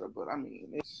paint splatter, but I mean,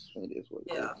 it is what it is.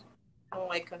 I don't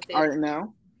like confetti. All right,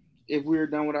 now, if we're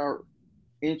done with our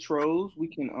intros, we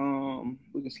can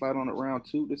slide on to round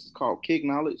 2. This is called Kick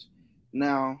Knowledge.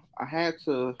 Now, I had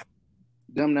to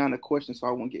dumb down the question so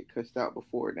I won't get cussed out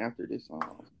before and after this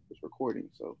recording.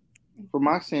 So, for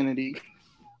my sanity,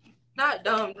 not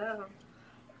dumb down.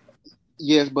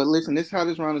 Yes, but listen, this is how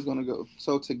this round is going to go.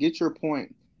 So, to get your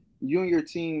point, you and your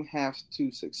team have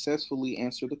to successfully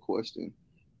answer the question,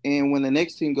 and when the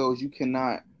next team goes, you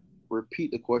cannot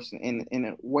repeat the question. And in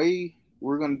a way,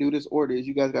 we're going to do this order is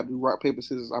you guys got to do rock paper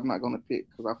scissors. I'm not going to pick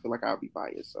because I feel like I'll be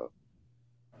biased. So,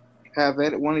 have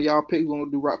at it. One of y'all pick. We're going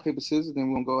to do rock paper scissors, then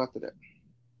we're going to go after that.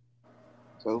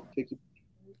 So, pick it.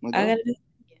 I got to do.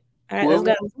 All right, let's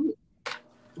go.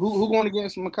 Who going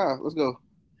against Makai? Let's go.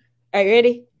 Are you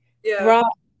ready? Yeah.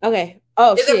 Rock. Okay.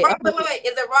 Oh, is shit. It wait.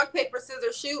 Is it rock, paper,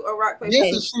 scissors, shoot, or rock, paper,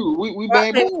 yes, it's shoot. We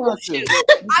bang bang.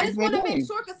 I just want to make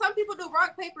sure because some people do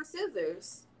rock, paper,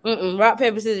 scissors. Rock,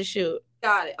 paper, scissors, shoot.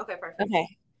 Got it. Okay, perfect.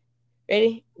 Okay.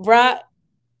 Ready? Rock,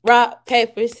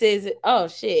 paper, scissors. Oh,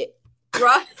 shit.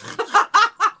 Rock.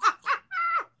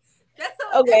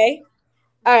 Okay.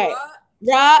 All right.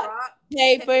 Rock,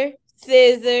 paper,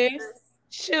 scissors,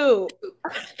 shoot.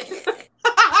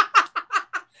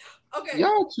 Okay.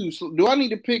 Y'all too. Do I need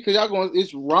to pick? Cause y'all going.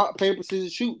 It's rock, paper,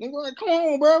 scissors, shoot. Nigga, like, come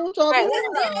on, bro. What y'all doing? It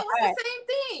was the same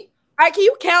thing. All right, can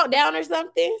you count down or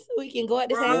something so we can go at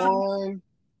the same time? 1,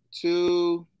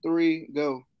 2, 3,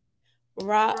 go.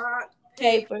 Rock,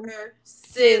 paper,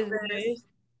 scissors,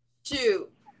 shoot.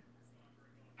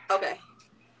 Okay.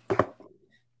 All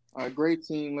right, great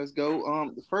team. Let's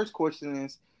go. The first question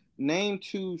is: name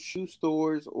 2 shoe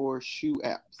stores or shoe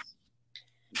apps.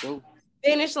 Go.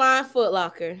 Finish Line, Foot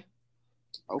Locker.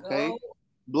 Okay. Go.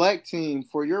 Black team,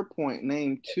 for your point,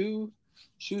 name 2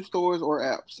 shoe stores or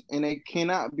apps, and they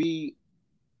cannot be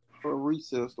a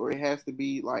resale store. It has to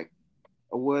be like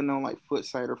a well-known like foot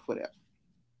site or foot app.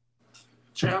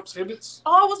 Champs, Hibbits.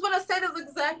 Oh, I was gonna say those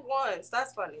exact ones.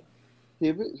 That's funny.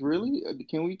 Hibbits, really?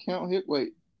 Can we count Hib?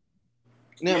 Wait.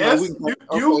 Yes,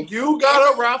 you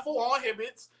got a raffle on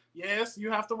Hibbits. Yes,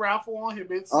 you have to raffle on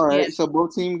Hibbits. All right, so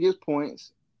both teams gets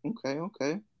points.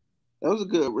 Okay. That was a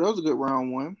good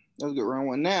round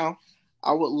 1. Now,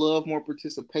 I would love more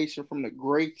participation from the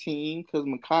gray team because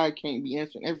Makai can't be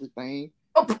answering everything.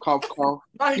 Cough.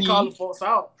 Now he calling folks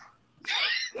out.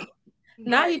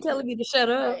 Now you telling me to shut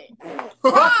up.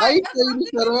 I ain't telling you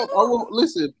to shut up. I won't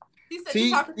listen. He said you're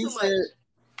talking too much.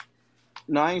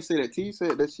 No, I ain't say that. T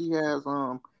said that she has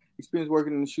experience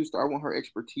working in the shoe store. I want her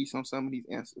expertise on some of these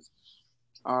answers.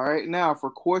 All right, now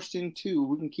for question 2,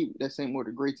 we can keep that same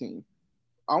order. Great team.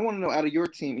 I want to know out of your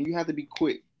team, and you have to be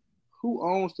quick. Who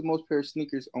owns the most pair of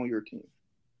sneakers on your team?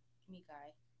 Me,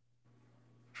 guy.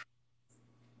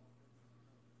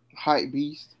 Hype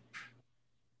beast.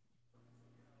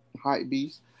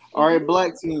 All right,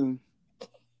 black team.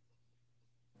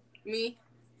 Me.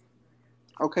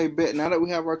 Okay, bet. Now that we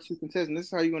have our 2 contestants, this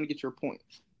is how you're going to get your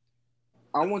points.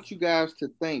 I want you guys to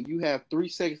think. You have 3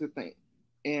 seconds to think.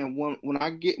 And when I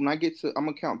get to, I'm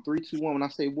gonna count 3, 2, 1. When I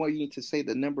say 1, you need to say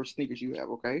the number of sneakers you have.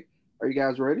 Okay? Are you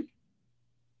guys ready?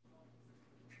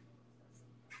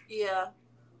 Yeah.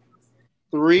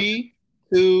 3,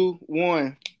 2,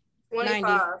 1.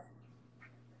 25.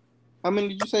 How many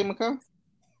did you say, Makai?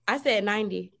 I said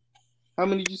 90. How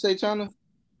many did you say, China?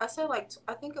 I said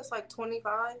I think it's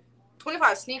 25.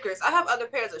 25 sneakers. I have other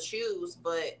pairs of shoes,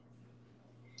 but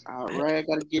all right, I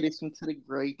gotta get this into the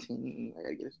gray team.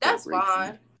 That's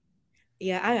fine. Team.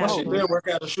 Yeah, I got. Well, she did work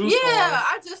at a shoe store. Yeah,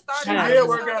 I just started. She did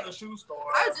work at a shoe store.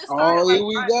 I just started. Here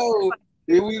we go.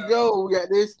 Here we go. We got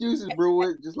the excuses,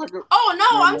 bro. Just like a. Oh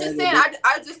no, I'm just saying.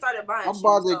 I just started buying. I'm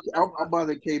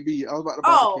bothered KB. I was about to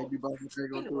buy the KB. But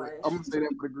I'm gonna say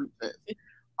that for the group text.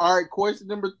 All right, question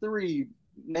number 3.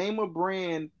 Name a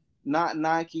brand not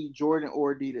Nike, Jordan,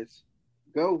 or Adidas.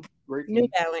 Go. Great. New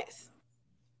Balance.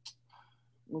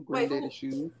 No granddaddy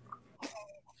shoes.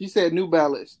 She said New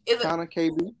Balance. China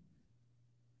KB.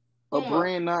 A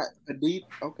brand not Adidas.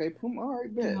 Okay, Puma. All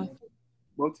right, bet.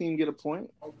 Both team get a point.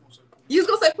 You was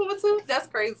gonna say Puma too? That's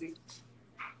crazy.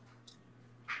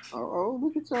 Oh,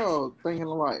 look at y'all thinking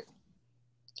alike.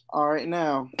 All right,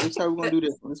 now this is how we're gonna do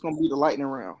this one. It's gonna be the lightning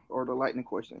round or the lightning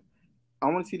question. I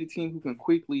want to see the team who can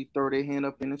quickly throw their hand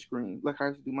up in the screen, like I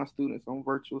used to do my students on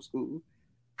virtual school.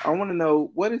 I want to know,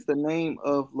 what is the name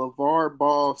of LeVar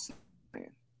Ball's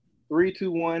man? 3,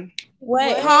 2, 1.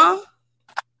 What? Huh?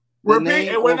 Repeat.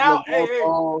 It went out.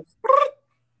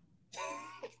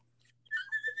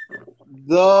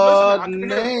 The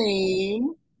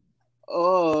name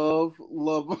of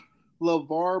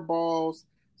LeVar Ball's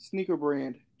sneaker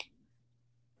brand.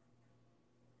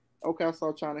 Okay, I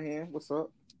saw China hand. What's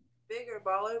up? Bigger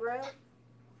baller brand.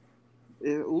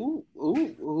 Yeah, ooh.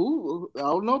 I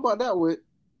don't know about that one.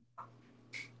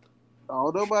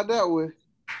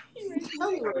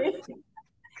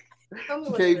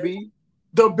 KB.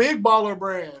 The Big Baller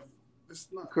brand. It's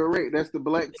not correct. That's the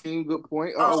black team. Good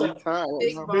point. We tied.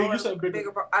 You said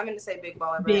bigger. I'm going to say Big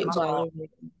Baller brand. Big Baller.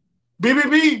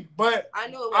 BBB, but I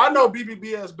know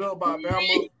BBB is built by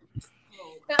Bama.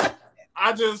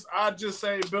 I just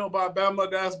say built by Bama.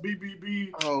 That's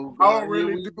BBB. Oh, I don't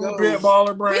really do Big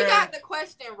Baller brand. We got the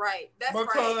question right. That's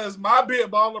because my Big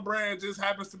Baller brand just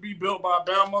happens to be built by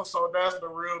Bama, so that's the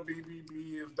real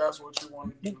BBB if that's what you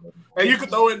want to do. And you can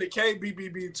throw in the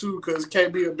KBBB too, because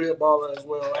KB a Big Baller as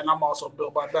well, and I'm also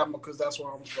built by Bama because that's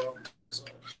where I'm from. So,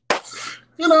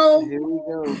 here we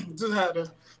go. Just had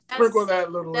to sprinkle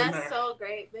that little in there. That's so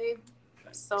great, babe.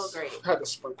 So great. Had to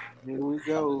sprinkle. Here we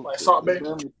go. Like salt, baby.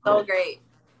 So great.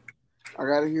 I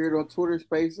gotta hear it on Twitter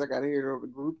Space. I gotta hear it on the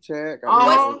group chat.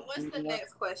 What's the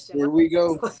next question? Here we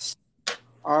go.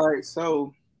 All right,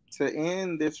 so to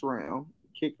end this round,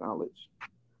 kick knowledge.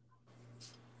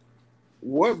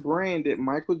 What brand did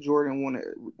Michael Jordan want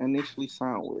to initially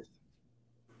sign with?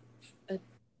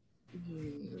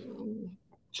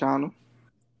 China.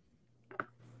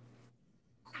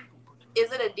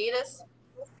 Is it Adidas?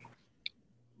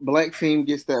 Black team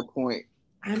gets that point.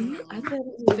 I said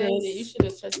you should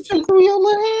have touched You threw your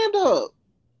little hand up.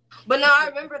 But no, I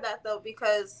remember that though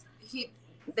because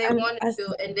they wanted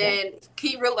to, and then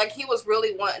he was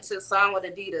really wanting to sign with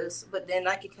Adidas, but then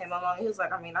Nike came along. And he was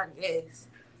like, I guess.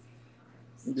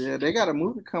 Yeah, they got a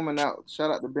movie coming out.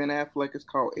 Shout out to Ben Affleck. It's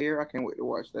called Air. I can't wait to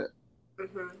watch that.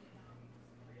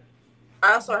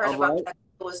 I also heard about that.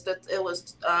 It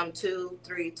was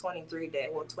 23 day.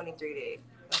 Well, 23 day.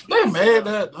 They made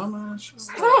that dumbass.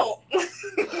 Oh.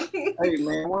 Hey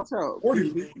man, watch out.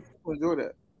 Enjoy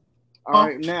that. All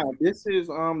right, now this is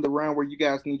the round where you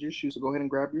guys need your shoes. So go ahead and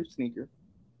grab your sneaker.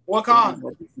 What kind?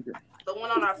 The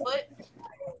one on our foot.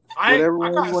 I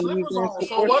got slippers on.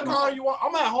 So what kind you want?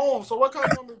 I'm at home. So what kind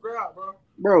you want me to grab, bro?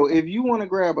 Bro, if you want to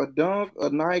grab a Dunk, a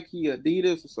Nike,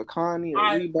 Adidas, a Saucony,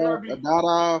 a Reebok, a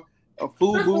Dada, a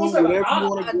Fubu, whatever you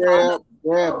want to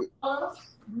grab it.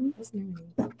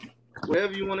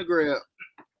 Whatever you want to grab.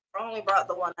 I only brought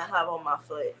the one I have on my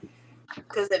foot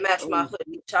because it matched my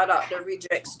hoodie. Shout out to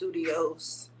Reject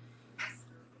Studios.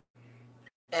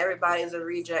 Everybody's a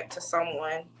reject to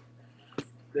someone.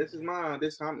 This is mine.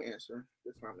 This is how I'm answering.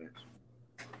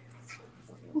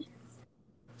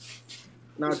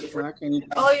 No, I can't even.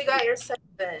 Oh, you got your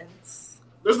sevens.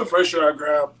 This is the first shirt I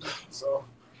grabbed. So.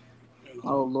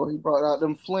 Oh Lord, he brought out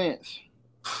them flints.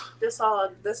 This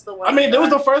the one. I mean, that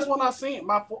was the first one I seen.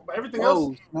 Everything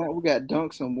else. Now we got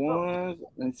dunks and ones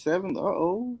and sevens.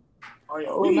 Oh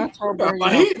yeah, not y'all bringing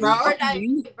out heat now.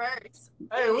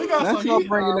 Hey, we got some heat.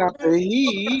 Bringing out the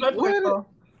heat. What?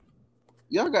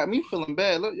 Y'all got me feeling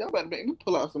bad. Look, y'all about to make me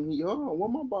pull out some heat. Hold on,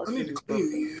 what my box is?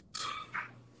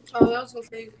 Oh, I was gonna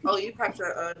say. Oh, you packed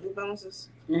your New Balances.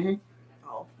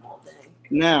 Oh, dang.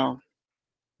 Now,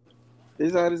 this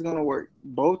is how this is gonna work.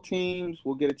 Both teams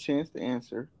will get a chance to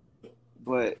answer,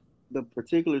 but the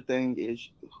particular thing is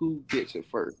who gets it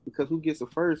first. Because who gets it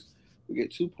first, we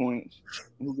get 2 points,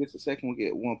 and who gets the second, we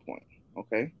get 1 point.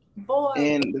 Okay. Boy.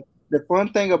 And The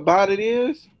fun thing about it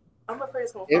is I'm afraid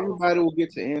it's gonna everybody will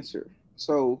get to answer.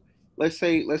 So let's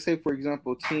say for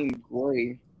example, Team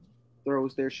Gray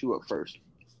throws their shoe up first.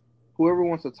 Whoever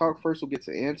wants to talk first will get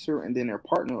to answer, and then their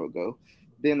partner will go.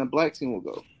 Then the black team will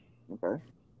go. Okay,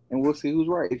 and we'll see who's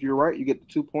right. If you're right, you get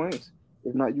the 2 points.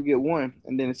 If not, you get one.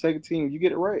 And then the second team, if you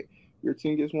get it right, your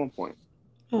team gets 1 point.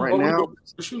 Right now,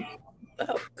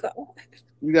 oh God,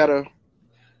 you gotta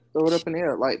throw it up in the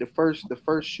air like the first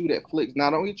shoe that flicks. Now,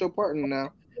 don't hit your partner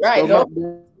now. Right.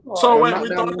 So wait, we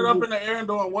throwing it up in the air and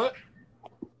doing what?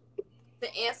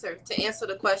 To answer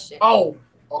the question. Oh,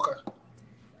 okay.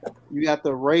 You got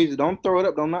to raise it. Don't throw it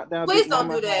up. Don't knock down. Please don't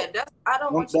do that. I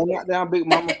don't want you. Don't knock down Big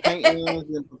Mama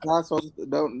paintings and Picasso's.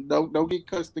 Don't get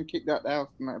cussed and kicked out the house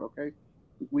tonight. Okay,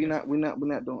 we're not doing that. Okay,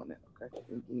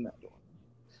 we're not doing it.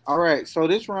 All right. So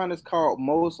this round is called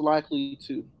Most Likely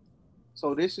To.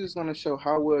 So this is going to show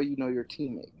how well you know your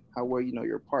teammate, how well you know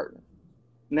your partner.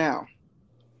 Now,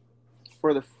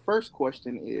 for the first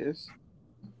question is,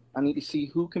 I need to see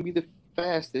who can be the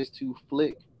fastest to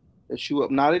flick the shoe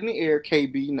up, not in the air,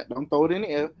 KB. Don't throw it in the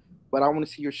air, but I want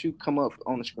to see your shoe come up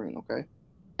on the screen. Okay.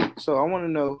 So I want to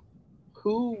know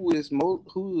who is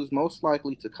most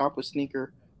likely to cop a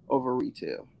sneaker over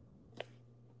retail.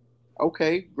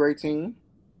 Okay, great team.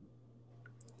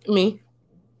 Me.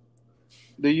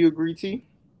 Do you agree, T?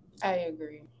 I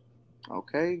agree.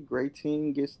 Okay, great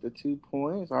team gets the 2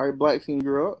 points. All right, black team,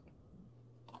 you're up.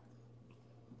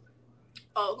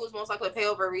 Oh, who's most likely to pay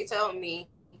over retail? Me.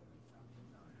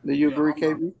 Do you agree,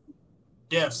 KB?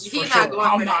 Yes, He's for not sure. going.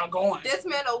 I'm not going. This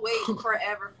man will wait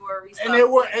forever for a restock. And it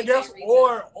will, and guess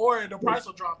or the price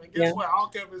will drop. And guess what? I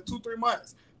don't care if it's 2-3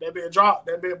 months. That be a drop.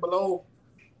 That be below.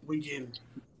 We getting.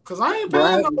 Cause I ain't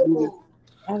paying no.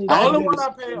 The only one I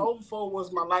paid over for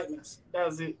was my likeness.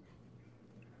 That's it.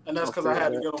 And that's because I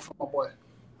had to get them from my boy.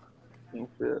 I don't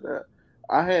feel that.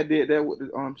 I had did that with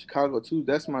Chicago too.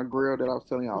 That's my grill that I was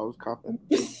telling y'all I was copping.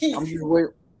 I'm just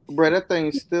waiting. Bro, that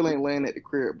thing still ain't laying at the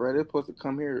crib, bro. They're supposed to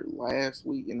come here last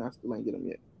week, and I still ain't get them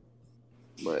yet.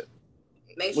 But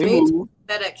make sure you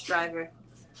FedEx driver.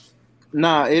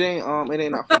 Nah, it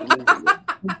ain't not for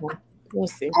delivery. We'll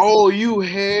see. Oh, you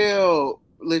hell!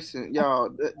 Listen, y'all,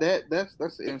 that's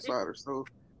the insider. So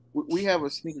we have a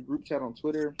sneaker group chat on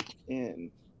Twitter,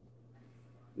 and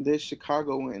this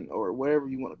Chicagoan or whatever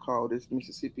you want to call this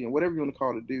Mississippian, whatever you want to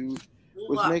call the dude,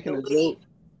 was making a joke,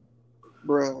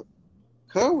 bruh.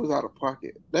 Cub was out of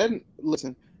pocket.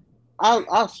 Listen,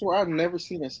 I swear I've never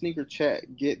seen a sneaker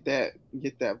chat get that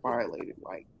violated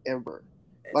like ever.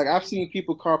 Like I've seen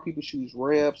people call people shoes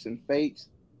reps and fakes,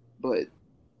 but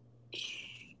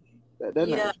that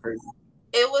was crazy.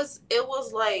 It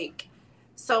was like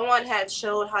someone had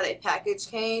showed how their package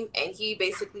came, and he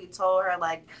basically told her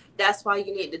like that's why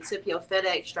you need to tip your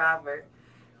FedEx driver.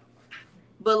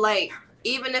 But like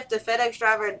even if the FedEx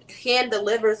driver hand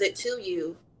delivers it to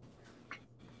you,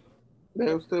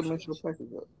 they'll still mess your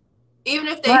package up. Even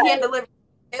if they hand deliver,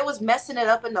 it was messing it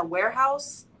up in the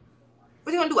warehouse.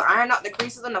 What are you gonna do? Iron out the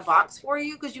creases in the box for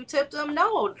you because you tipped them?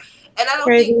 No, and I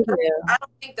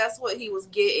don't think that's what he was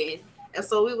getting. And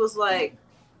so we was like,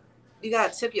 you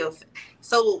gotta tip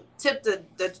tip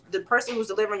the person who's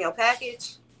delivering your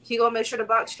package. He gonna make sure the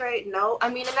box straight? No, I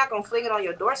mean they're not gonna fling it on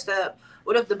your doorstep.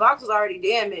 What if the box was already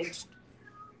damaged?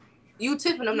 You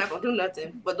tipping them not gonna do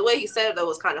nothing. But the way he said it though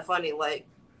was kind of funny. Like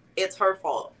it's her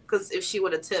fault because if she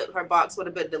would have tipped, her box would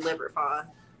have been delivered fine.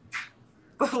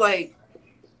 But like,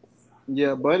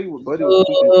 yeah, buddy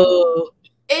was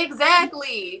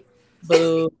exactly.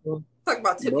 Talk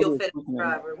about tip your FedEx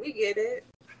driver. We get it.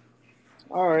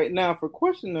 All right, now for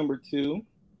question number 2,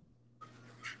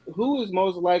 who is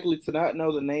most likely to not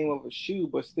know the name of a shoe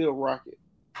but still rock it?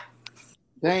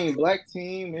 Dang, black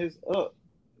team is up.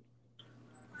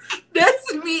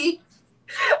 That's me.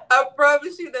 I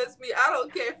promise you, that's me. I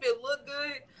don't care if it look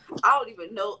good. I don't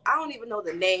even know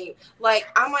the name. Like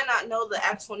I might not know the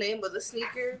actual name of the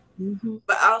sneaker,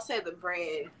 but I'll say the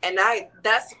brand, and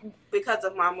that's because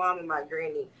of my mom and my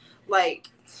granny. Like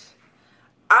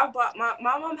I bought my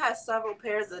mom has several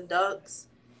pairs of Dunks,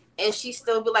 and she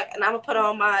still be like, and I'm gonna put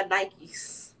on my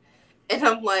Nikes, and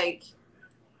I'm like,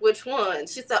 which one?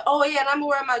 She said, oh yeah, and I'm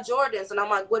wearing my Jordans, and I'm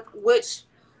like,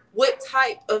 what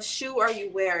type of shoe are you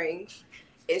wearing?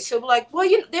 And she'll be like, well,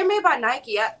 they're made by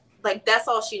Nike. Like, that's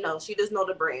all she knows. She just know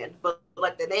the brand. But,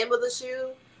 like, the name of the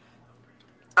shoe,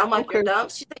 I'm like, your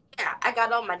Dunks? She's like, yeah, I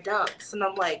got all my Dunks. And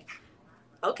I'm like,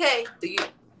 okay,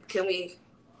 can we,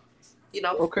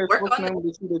 okay, work what's on the name of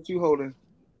the shoe that you holding?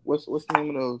 What's the name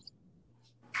of those?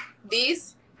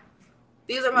 These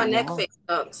are my neck face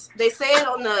Dunks. They say it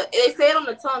on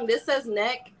the tongue. This says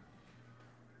neck.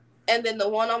 and then the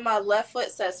one on my left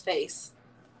foot says face.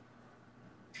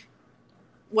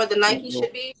 Where the Nike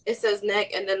should be, it says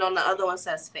neck, and then on the other one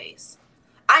says face.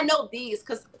 I know these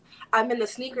because I'm in the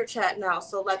sneaker chat now,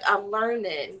 so like I'm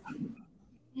learning.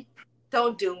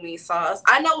 Don't do me, Sauce.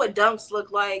 I know what dunks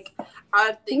look like.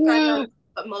 I think I know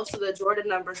what most of the Jordan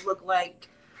numbers look like.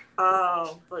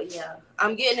 But yeah,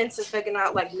 I'm getting into figuring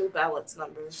out like New Balance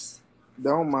numbers.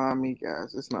 Don't mind me,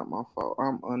 guys. It's not my fault.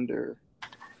 I'm under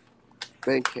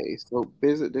vacay. So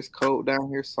visit this code down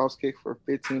here, Sauce Kick, for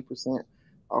 15%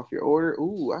 off your order.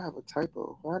 Ooh, I have a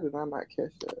typo. Why did I not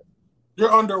catch that?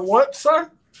 You're under what,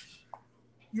 sir?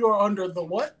 You are under the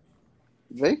what?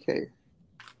 Vacay.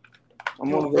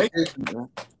 I'm on vacation, man.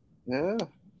 Yeah.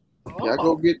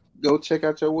 Y'all go check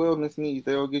out your wellness needs.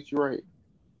 They'll get you right.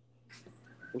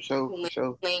 For sure.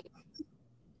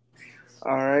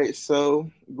 All right.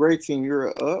 So, great team. You're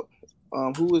up.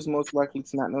 Who is most likely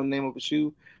to not know the name of a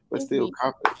shoe but still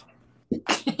cop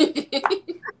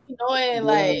it? Knowing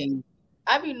like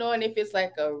I be knowing if it's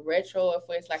like a retro, if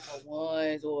it's like a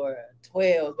 1s or a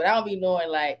 12s, but I don't be knowing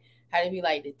like how to be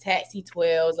like the taxi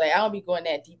 12s. Like I don't be going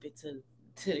that deep into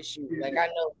the shoe. Like I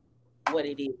know what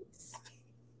it is.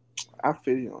 I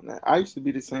feel you on that. I used to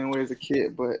be the same way as a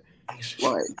kid, but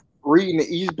like reading the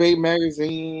East Bay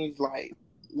magazines, like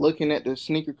looking at the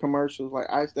sneaker commercials, like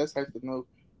that's how to know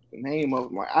the name of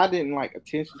them. Like I didn't like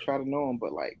attention try to know them,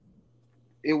 but like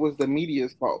it was the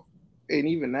media's fault. And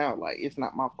even now, like it's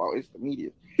not my fault, it's the media.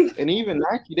 And even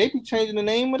Nike, they be changing the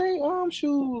name of their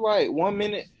shoe. Like 1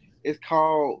 minute it's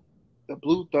called the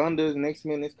Blue Thunders, next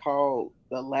minute it's called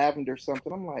the Lavender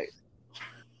something. I'm like,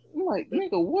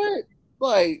 nigga, what?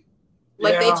 Like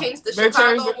they changed the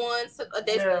Chicago ones.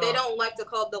 They don't like to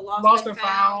call it the Lost and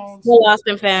Founds. The Lost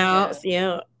and Founds,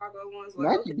 yeah.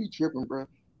 Nike be tripping, bro.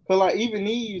 Cause like even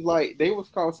these, like they was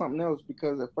called something else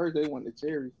because at first they went to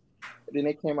Cherry, and then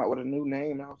they came out with a new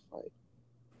name. And I was like,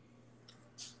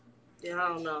 yeah, I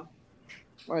don't know.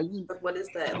 Like, what is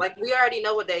that? Like we already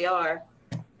know what they are.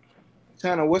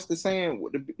 China, what's the saying?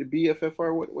 What the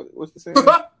BFFR? What's the saying?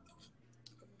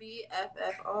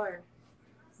 BFFR.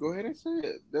 Go ahead and say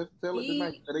it. Tell it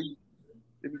tonight.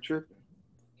 They be tripping.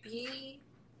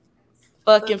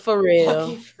 Fucking for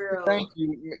real. Thank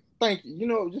you. You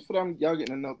know, just for them, y'all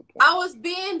getting another point. I was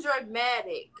being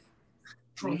dramatic.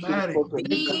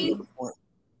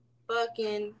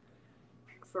 Fucking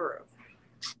for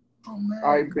real.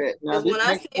 I bet. Now this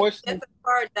next question.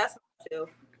 BFFR, that's what I feel.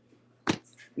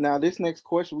 Now this next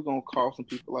question, we're gonna call some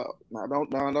people out. Now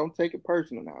don't take it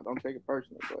personal. Don't take it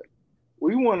personal. But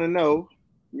we want to know.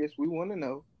 Yes, we want to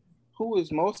know who is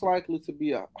most likely to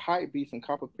be a hype beast and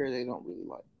cop a pair they don't really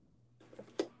like.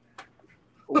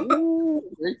 Ooh,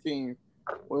 great team.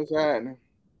 What's happening?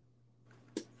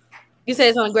 You say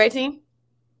it's on a great team?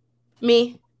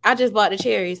 Me? I just bought the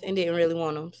cherries and didn't really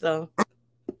want them, so.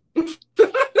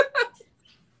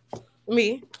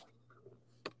 Me.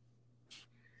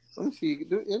 Let me see.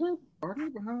 Are they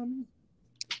behind me?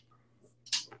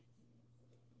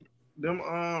 Them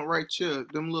right here,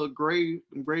 them little gray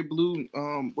blue,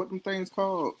 what them things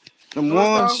called? Them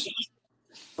ones.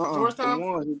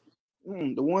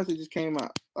 The ones that just came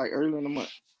out like early in the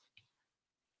month.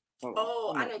 I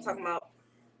know what you're talking about.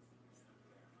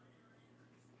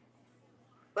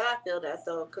 But I feel that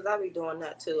though, because I be doing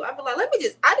that too. I be like,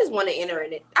 I just want to enter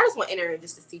in it. I just want to enter it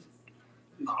just to see.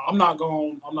 No, I'm not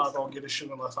gonna get a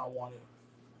shoe unless I want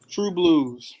it. True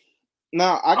Blues.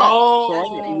 Now I got.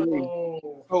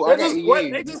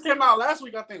 They just came out last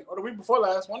week, I think, or the week before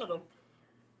last. One of them.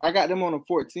 I got them on the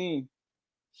 14th,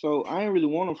 so I ain't really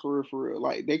want them for real.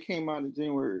 Like they came out in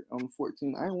January on the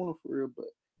 14th. I ain't want them for real, but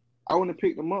I went to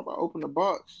pick them up. I opened the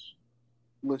box.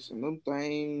 Listen, them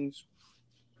things.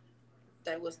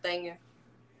 That was thinging.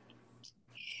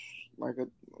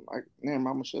 Damn,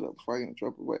 I'ma shut up before I get in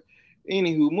trouble. But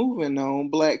anywho, moving on.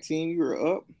 Black team,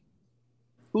 you're up.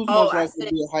 Who's most likely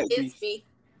to be a hype beast?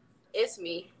 It's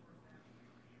me.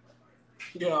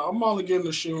 Yeah, I'm only getting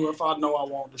the shoe if I know I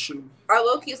want the shoe. I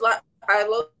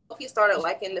low-key started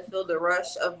liking to feel the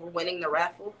rush of winning the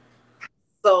raffle.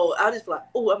 So I just like,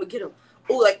 I'm gonna get them.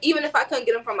 Like even if I couldn't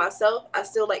get them for myself, I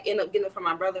still like end up getting them for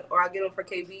my brother, or I get them for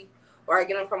KB, or I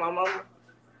get them for my mama.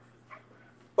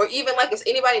 Or even like if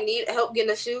anybody need help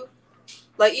getting a shoe,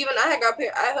 like even I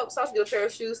helped Sauce get a pair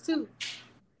of shoes too.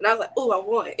 And I was like, I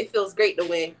won. It feels great to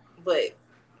win. But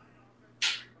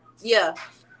yeah,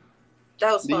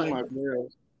 that was fun.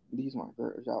 These my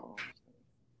girls. Y'all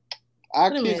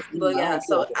don't understand. But yeah,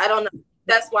 so I don't know.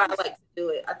 That's why I like to do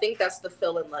it. I think that's the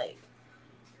feeling like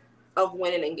of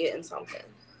winning and getting something.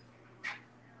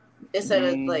 instead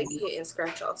of like hitting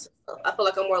scratch offs. I feel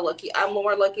like I'm more lucky. I'm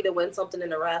more lucky to win something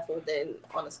in a raffle than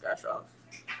on a scratch off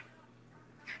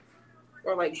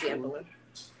or like gambling.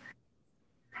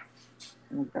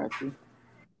 I got you.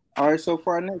 All right, so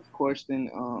for our next question,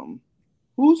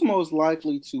 who's most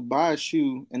likely to buy a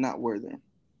shoe and not wear them?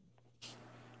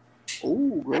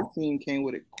 Oh, great team came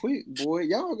with it quick, boy.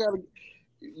 Y'all gotta.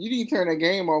 You need to turn that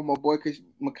game off, my boy, because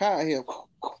Makai here.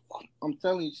 I'm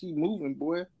telling you, she moving,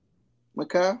 boy.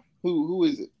 Makai, who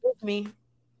is it? It's me.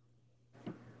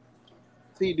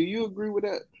 T, do you agree with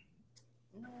that?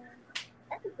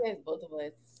 I think that's both of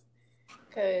us.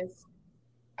 Because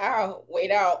I'll wait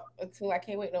out until I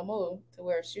can't wait no more to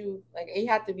wear a shoe. Like, it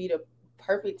have to be the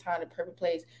perfect time, the perfect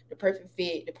place, the perfect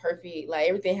fit, the perfect, like,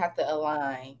 everything have to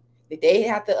align. The day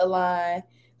have to align.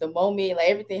 The moment, like,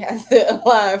 everything has to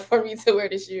align for me to wear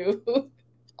the shoe.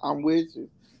 I'm with you.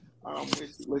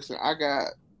 Listen, I got,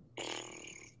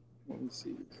 let me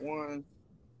see, 1,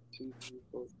 2, 3,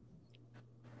 4.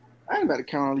 I ain't about to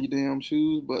count all these damn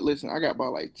shoes, but listen, I got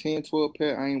about like 10, 12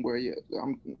 pair I ain't wear yet.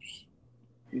 I'm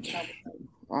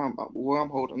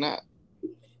holding out.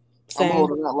 Same. I'm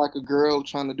holding out like a girl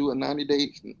trying to do a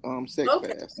 90-day sex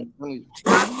fast.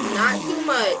 Not too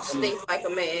much. Think like a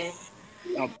man.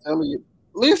 I'm telling you.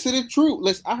 Listen, it's true.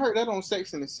 Listen, I heard that on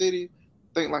Sex in the City.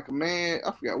 Think like a man.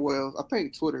 I forgot what else. I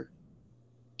think Twitter.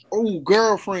 Oh,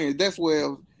 Girlfriends. That's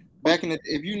where back in the.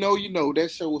 If you know, you know.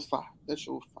 That show was fire.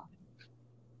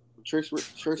 Trish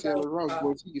Ellis Ross,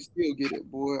 boy, she can still get it,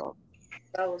 boy.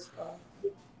 That was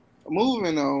fun.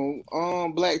 Moving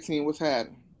on. Black team, what's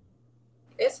happening?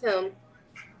 It's him.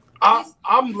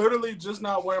 I'm literally just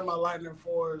not wearing my Lightning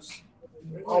 4s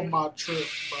on my trip,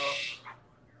 bro.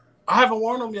 I haven't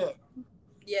worn them yet.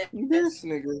 Yeah. This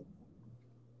nigga.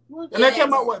 And that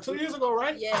came out, what, 2 years ago,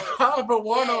 right? Yes. I haven't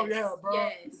worn them yet,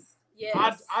 bro.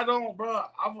 Yes. I don't, bro.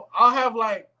 I'll have,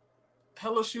 like,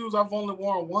 hella shoes I've only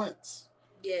worn once.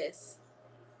 Yes.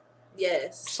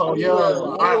 So, you yeah.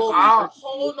 will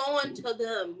hold on to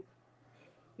them.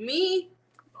 Me?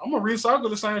 I'm going to recycle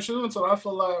the same shoes until I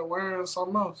feel like wearing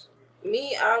something else.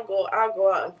 Me, I'll go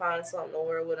out and find something to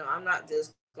wear with them. I'm not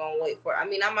just going to wait for it. I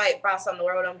mean, I might find something to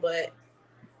wear with them, but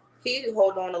he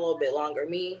hold on a little bit longer.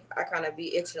 Me, I kind of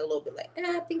be itching a little bit like,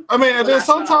 I think. I mean, and then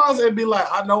sometimes it'd be like,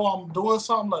 I know I'm doing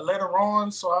something like later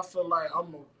on, so I feel like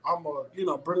I'm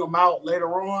a, bring them out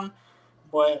later on.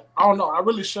 But I don't know. I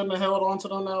really shouldn't have held on to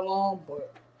them that long.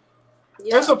 But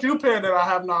there's a few pair that I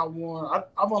have not worn.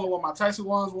 I've only worn my Taxi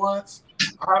ones once.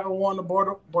 I haven't worn the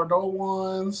Bordeaux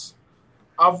ones.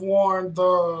 I've worn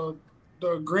the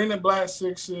green and black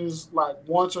 6s like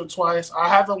once or twice. I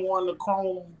haven't worn the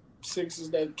chrome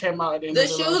 6s that came out at the end of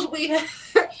the shoes we had.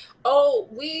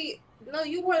 No,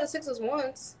 you wore the 6s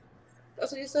once.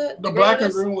 That's what you said? The black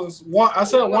and green ones. I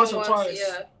said once or twice.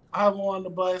 Yeah. I haven't worn the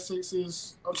black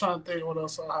 6s. I'm trying to think what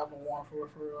else I haven't worn for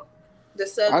real. The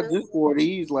 7s? I just wore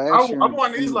these last year. I've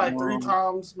worn these like 3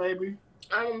 times, maybe.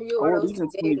 I remember you wore those. These in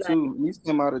 22. These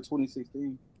came out in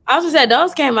 2016. I was just saying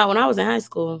those came out when I was in high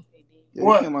school. Yeah,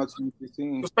 what? They came out in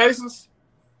 2016. The Spaces?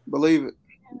 Believe it.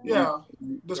 Yeah.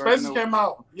 The Spaces came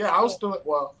out. Yeah, I was still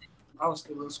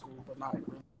in school, but not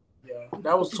really. Yeah,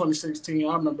 that was 2016.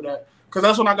 I remember that. Because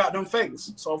that's when I got them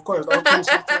fakes. So, of course, that was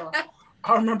 2016.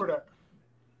 I remember that.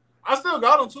 I still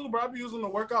got them, too, but I be using them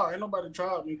to work out. Ain't nobody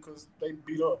tried me because they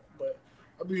beat up, but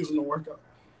I be using them to work out.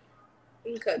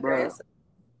 Okay,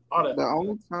 the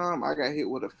only time I got hit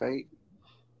with a fake,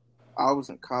 I was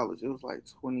in college. It was like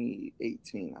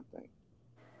 2018, I think.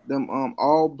 Them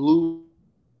all blue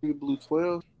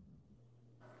 12.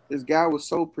 This guy was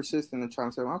so persistent in trying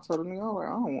to sell them. I told him, I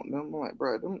don't want them. I'm like,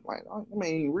 bro, them ain't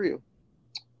even real.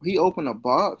 He opened a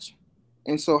box,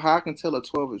 and so how I can tell a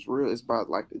 12 is real is by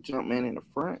like the jump man in the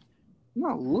front.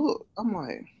 No, look, I'm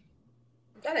like,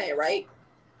 that ain't right.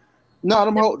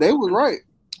 No, they was right.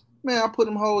 Man, I put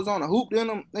them hoes on, a hoop in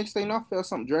them. Next thing I felt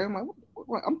something drag. I'm like,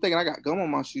 what? I'm thinking I got gum on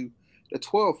my shoe. The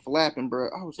 12 flapping, bro.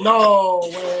 I was like, no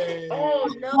way. Oh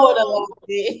no!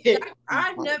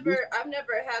 I've never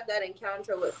had that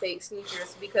encounter with fake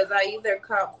sneakers because I either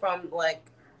cop from like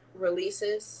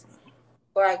releases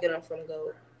or I get them from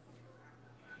Gold.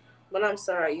 But I'm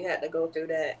sorry you had to go through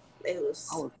that. It was.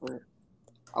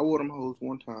 I wore them hoes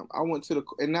one time. I went to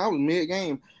and I was mid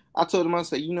game. I told them, I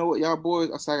said, you know what, y'all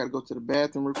boys? I said I gotta go to the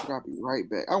bathroom real quick. I'll be right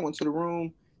back. I went to the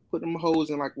room, put them hoes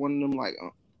in like one of them like.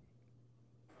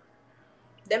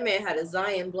 That man had a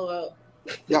Zion blowout.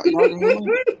 Y'all can hear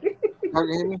me? Y'all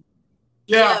can hear me?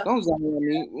 Yeah. Don't Zion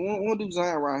me. We won't do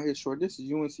Zion around here, short. This is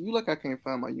UNC. You look, I can't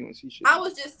find my UNC shit. I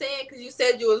was just saying because you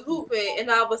said you was hooping, and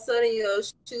all of a sudden your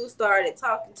shoe started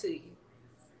talking to you.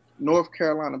 North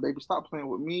Carolina, baby. Stop playing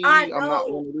with me. I know. I'm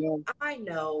not one of them. I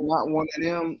know. Not one of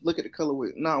them. Look at the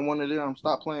colorway. Not one of them.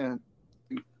 Stop playing.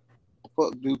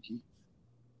 Fuck Dookie.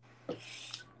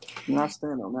 Not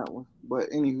stand on that one. But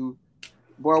anywho,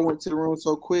 boy, I went to the room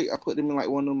so quick. I put them in like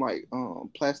one of them like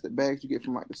plastic bags you get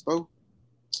from like the store.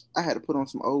 I had to put on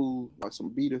some old like some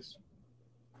beaters.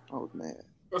 I was mad.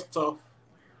 That's tough.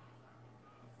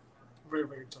 Very,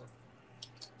 very tough.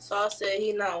 Saul said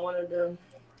he not one of them.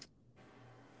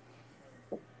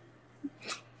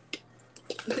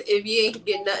 If you ain't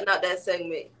get nothing out that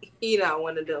segment, he not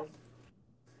one of them.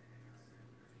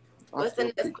 What's the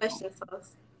next question,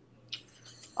 Sauce?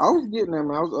 I was getting them.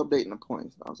 I was updating the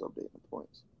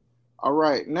points. All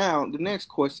right. Now, the next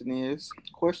question is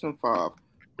question 5.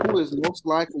 Who is most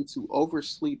likely to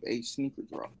oversleep a sneaker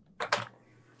drop?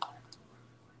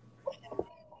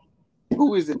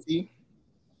 Who is it, T?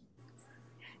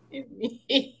 It's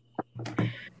me.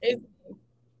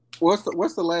 What's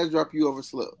the last drop you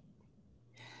overslept?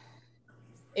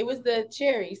 It was the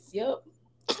cherries. Yep.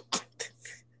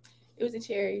 It was the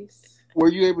cherries. Were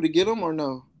you able to get them or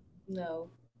no? No.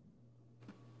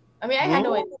 I mean, I had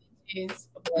no intentions.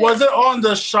 Was it on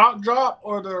the shock drop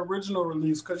or the original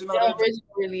release? Because the original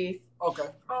release. Okay.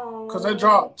 Because they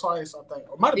dropped twice, I think.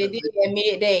 They did it at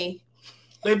midday.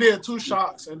 They did 2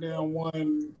 shocks and then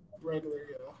 1 regular.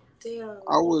 Yeah. Damn.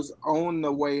 I was on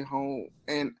the way home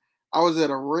and I was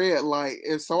at a red light,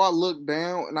 and so I looked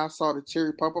down and I saw the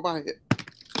cherry pop up. I hit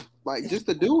like just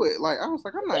to do it. Like I was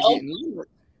like, I'm not hitting you.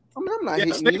 I'm not hitting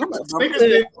you. Snickers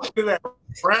did that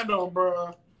random,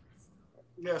 bro.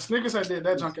 Yeah, Snickers had did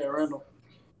that junk at random.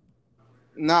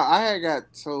 Nah, I had got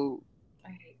told.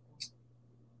 I'm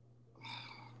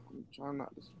trying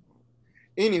not to.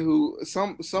 Anywho,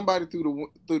 somebody through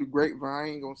the grapevine, I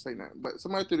ain't gonna say nothing, but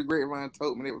somebody through the grapevine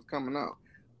told me it was coming out.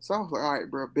 So I was like, all right,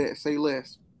 bro, bet, say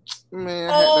less. Man,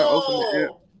 I had to open the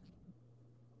app.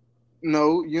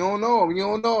 No, you don't know them. You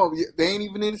don't know them. They ain't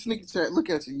even in the sneaker chat. Look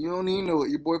at you. You don't even know it.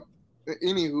 Your boy,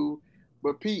 anywho.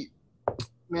 But Pete,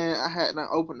 man, I had not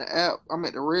opened the app. I'm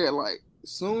at the red light. As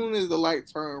soon as the light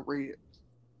turned red,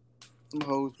 some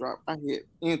hoes dropped. I hit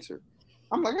enter.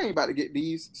 I'm like, I ain't about to get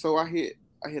these. So I hit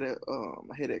an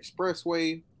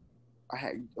expressway. I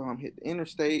had hit the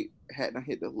interstate. I had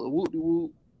hit the little whoop de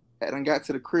whoop. Had got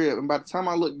to the crib, and by the time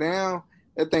I looked down,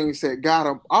 that thing said got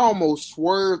him. I almost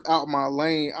swerved out my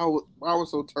lane. I was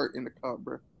so turned in the car,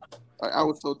 bro. Like, I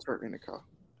was so turned in the car.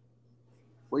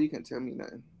 Well, you can't tell me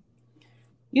nothing.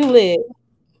 You lit.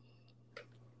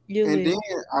 Then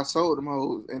I sold them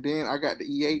hoes, and then I got the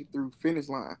EA through Finish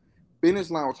Line.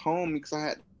 Finish Line was home because I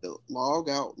had to log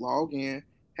out, log in,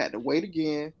 had to wait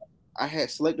again. I had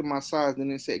selected my size, and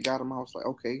then it said got them. I was like,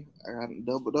 okay, I got them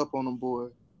doubled up on them, boy.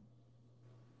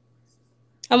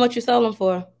 How much you sold them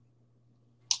for?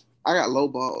 I got low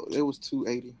ball. It was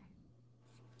 $280.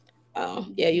 Oh,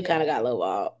 yeah, you kind of got low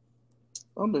ball.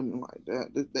 I'm doing like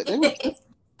that. They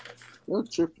were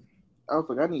tripping. I was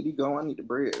like, I need to go. I need the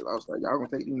bread. I was like, y'all gonna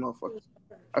take these motherfuckers.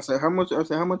 I said, how much? I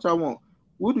said, how much I want?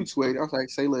 We'll do $280. I was like,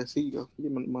 say less. Here you go.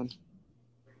 Give me the money.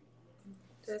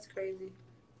 That's crazy.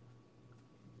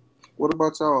 What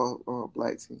about y'all,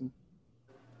 black team?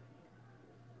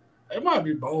 It might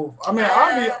be both. I mean,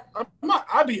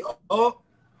 I'd be up,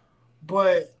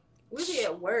 but we be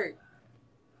at work.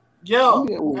 Yeah,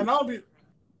 and I'll be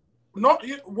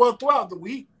throughout the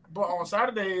week, but on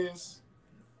Saturdays,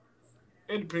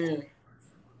 it depends.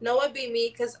 No, it'd be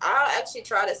me because I'll actually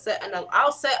try to set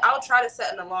I'll try to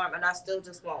set an alarm, and I still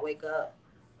just won't wake up.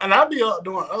 And I'll be up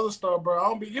doing other stuff, bro. I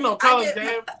don't be, college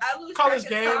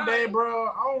game day, bro.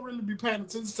 I don't really be paying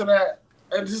attention to that.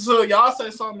 And just so y'all say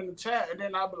something in the chat, and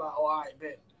then I'll be like, oh, all right,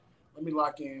 bet. Let me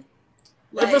lock in.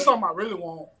 Like, if it's something I really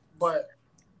want, but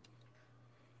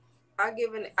when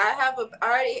the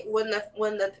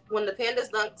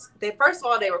pandas dunks, first of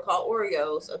all they were called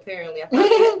Oreos, apparently.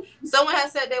 Someone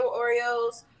had said they were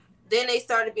Oreos, then they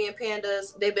started being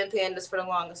pandas. They've been pandas for the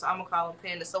longest, so I'm gonna call them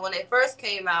pandas. So when they first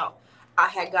came out, I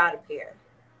had got a pair.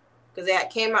 Because they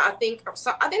came out, I think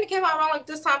it came out around like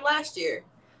this time last year.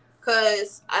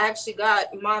 Because I actually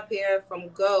got my pair from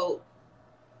GOAT.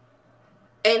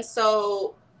 And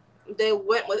so they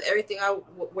went with everything I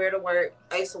wear to work.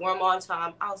 I used to wear them all the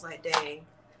time. I was like, dang,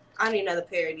 I need another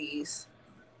pair of these.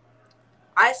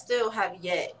 I still have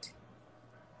yet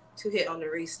to hit on the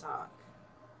restock.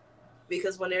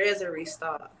 Because when there is a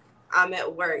restock, I'm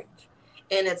at work.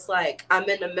 And it's like I'm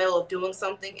in the middle of doing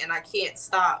something and I can't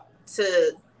stop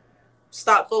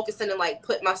focusing and like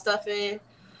put my stuff in.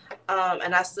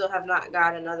 And I still have not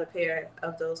got another pair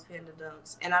of those Panda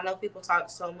Dunks. And I know people talk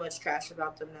so much trash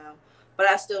about them now, but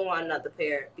I still want another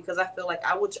pair because I feel like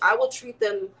I will treat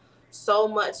them so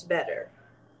much better.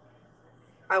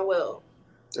 I will.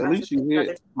 At least you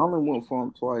hit. I only went for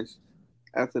them twice.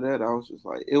 After that, I was just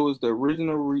like, it was the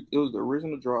original. It was the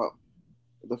original drop,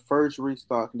 the first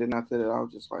restock, and then after that, I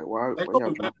was just like, why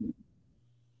y'all dropping?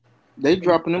 They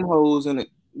dropping them hoes in it,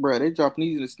 bro. They dropping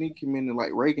these in the sneak community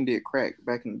like Reagan did crack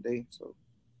back in the day. So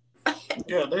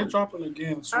yeah, they dropping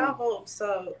again soon. I hope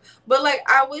so, but like,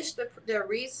 I wish the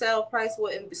resale price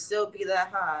wouldn't still be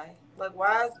that high. Like,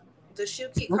 why is the shoe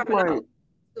keep coming out?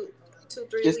 2-3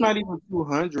 it's weeks? Not even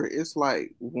 200. It's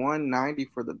like 190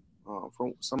 for the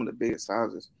from some of the biggest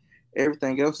sizes.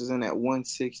 Everything else is in that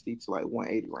 160 to like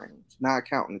 180 range, not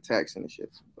counting the tax and the shit.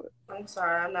 But I'm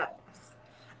sorry, I'm not.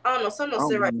 I don't know. Some don't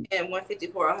sit right in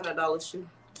 $150 for $100 shoe.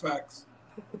 Facts.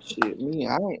 Shit, me,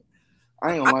 I ain't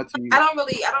gonna lie to you. I don't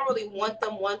really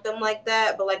want them like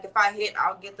that. But like, if I hit,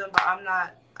 I'll get them. But I'm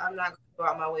not gonna go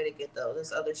out my way to get those.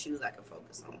 There's other shoes I can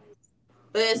focus on.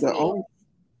 But it's the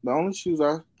only shoes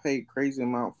I paid crazy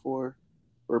amount for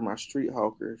were my street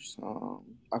hawkers.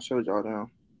 I showed y'all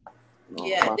them.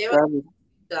 Yeah, they were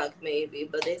dunk maybe,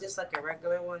 but they just like a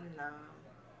regular one. No.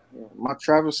 Yeah, my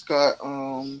Travis Scott,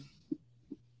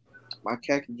 my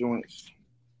khaki joints.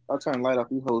 I'll turn light off.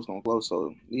 These hoes gonna glow.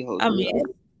 So these hoes.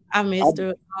 I missed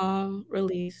the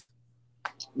release.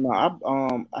 No,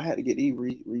 I had to get these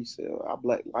resale. I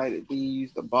black lighted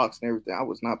these, the box and everything. I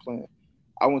was not playing.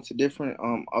 I went to different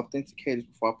authenticators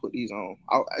before I put these on.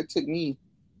 It took me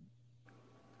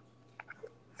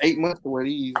 8 months to wear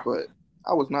these, but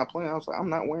I was not playing. I was like, I'm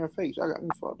not wearing fakes. I got me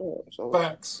fucked up. So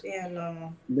facts. Yeah,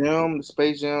 no. Them, the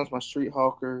Space Jams, my Street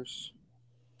Hawkers.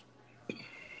 I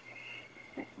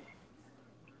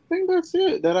think that's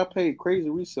it that I paid crazy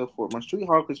resale for. My Street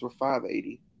Hawkers were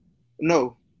 $580.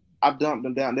 No, I dumped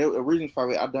them down. They were originally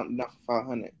 $580. I dumped them down for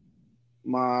 $500.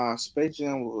 My Space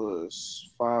Jam was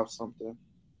 $5 something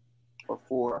or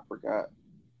 $4. I forgot.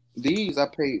 These I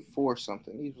paid $4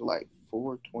 something. These were like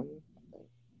 $420.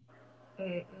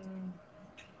 I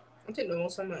think the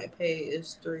most I might pay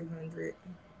is $300,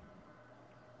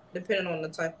 depending on the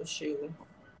type of shoe.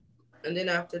 And then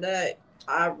after that,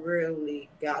 I really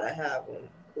gotta have them.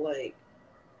 Like,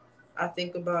 I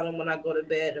think about them when I go to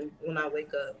bed and when I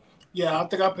wake up. Yeah, I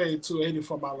think I paid $280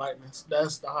 for my Lightnings.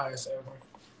 That's the highest ever.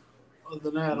 Other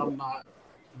than that, I'm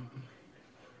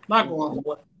not going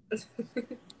for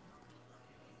it.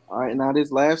 All right, now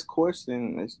this last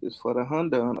question is for the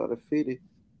Honda or the 50.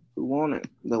 Who want it?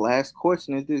 The last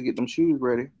question is this: get them shoes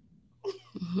ready.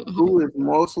 Who is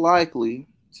most likely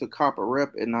to cop a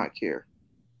rep and not care?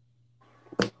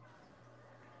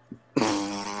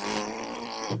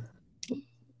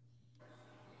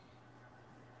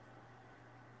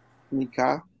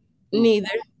 Nika? Neither.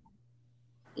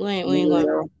 We ain't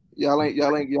going. Y'all ain't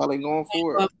going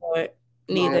for it.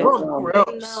 Neither.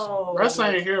 No. Reps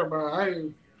ain't here,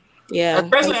 bro. Yeah.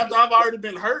 Especially after I've already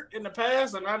been hurt in the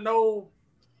past, and I know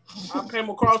I came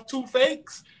across 2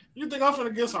 fakes. You think I'm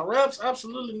gonna get some reps?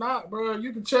 Absolutely not, bro.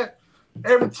 You can check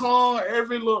every tongue,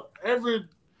 every look, everything.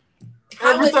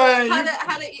 How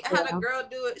the girl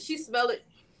do it? She smell it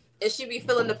and she be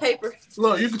feeling the paper.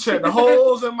 Look, you can check the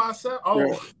holes in myself. Oh,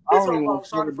 yeah.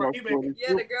 Started from eBay.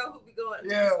 Yeah, the girl who be going.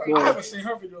 Yeah, I haven't seen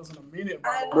her videos in a minute.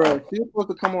 Bro, she was supposed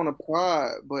to come on a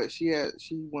pod, but she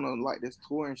went on like this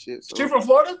tour and shit. So. She from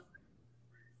Florida?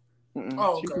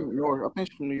 Oh, okay. She's from New York. I think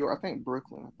she's from New York. I think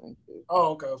Brooklyn. I think.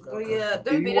 Oh, okay. Oh yeah,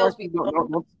 them videos be.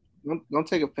 Don't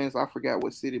take offense. I forgot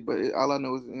what city, but all I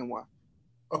know is NY.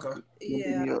 Okay.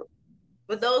 Yeah.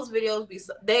 But those videos be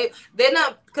they're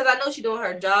not, because I know she doing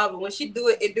her job, but when she do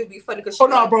it do be funny. Cause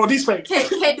no, bro, these fake.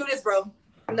 Can't do this, bro.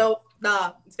 No,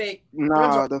 nah, it's fake.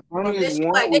 Nah, the funniest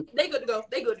one. Like, they good to go.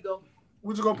 They good to go.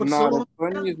 Would you go put the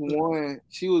funniest one?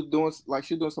 She was doing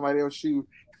somebody else's shoe.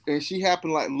 And she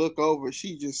happened to like look over.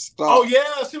 She just stopped. Oh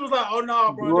yeah, she was like, "Oh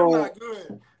no, bro, they're not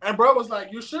good." And bro was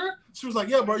like, "You sure?" She was like,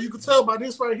 "Yeah, bro, you can tell by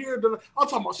this right here." I'm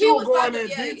talking about she was going in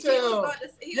detail.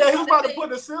 He was about to put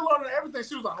the seal on and everything.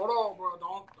 She was like, "Hold on, bro,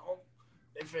 don't."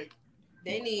 They fake.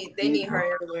 They need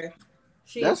her everywhere.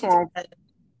 That's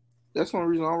one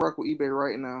reason I rock with eBay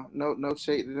right now. No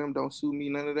shade to them. Don't sue me.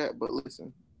 None of that. But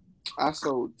listen, I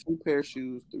sold 2 pair of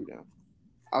shoes through them.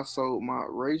 I sold my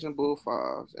Raging Bull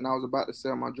 5s, and I was about to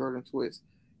sell my Jordan Twist.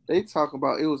 They talk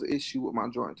about it was an issue with my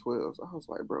Jordan 12s. I was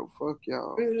like, bro, fuck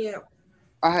y'all. Yeah.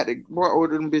 I had to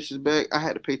order them bitches back. I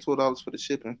had to pay $12 for the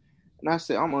shipping. And I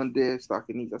said, I'm on dead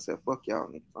stocking these. I said, fuck y'all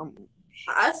niggas.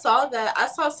 I saw that. I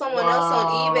saw someone else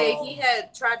on eBay. He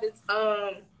had tried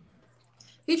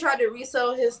to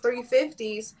resell his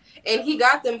 350s, and he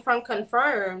got them from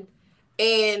Confirmed.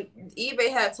 And eBay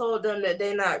had told them that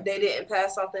they didn't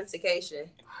pass authentication.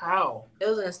 How? It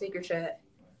was in a sneaker chat.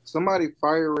 Somebody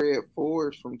Fire Red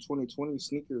Fours from 2020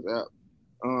 sneakers app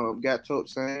got told the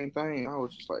same thing. I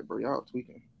was just like, bro, y'all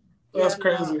tweaking. That's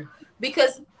crazy. No.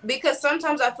 Because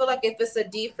sometimes I feel like if it's a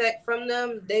defect from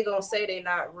them, they gonna say they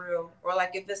not real, or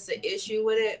like if it's an issue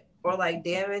with it or like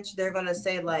damage, they're gonna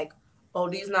say like, oh,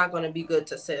 these not gonna be good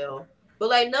to sell. But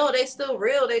like, no, they still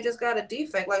real. They just got a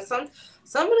defect. Like some of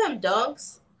them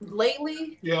dunks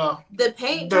lately. Yeah. The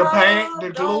paint,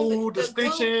 the glue, the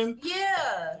stitching.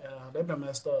 Yeah. Yeah, they've been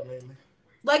messed up lately.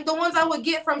 Like the ones I would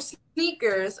get from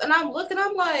sneakers, and I'm looking,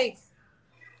 I'm like,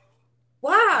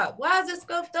 why? Why is it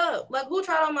scuffed up? Like, who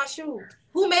tried on my shoe?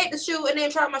 Who made the shoe and then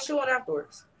tried my shoe on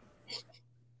afterwards?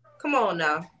 Come on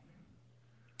now.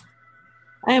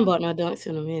 I ain't bought no dunks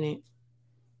in a minute.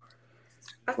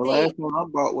 The last one I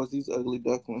bought was these ugly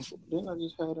ducklings. Didn't I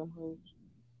just have them?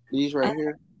 These right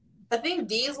here. I think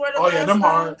these were the last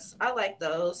dunks. I like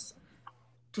those.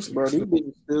 Bro, these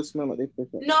bitches still smell like they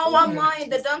picked up. No, I'm lying.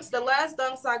 The last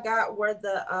dunks I got were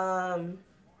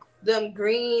them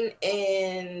green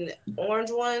and orange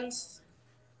ones.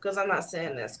 Because I'm not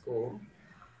saying that school.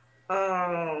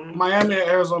 Miami and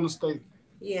Arizona State.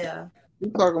 Yeah. You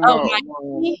talking about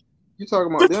you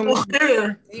talking about them?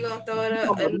 You gonna throw it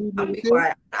up and I'm be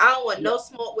quiet. I don't want no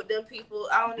smoke with them people.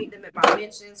 I don't need them in my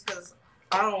mentions because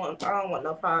I don't want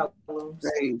no problems.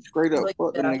 Hey, straight up,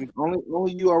 fuck them niggas.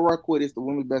 Only you I rock with is the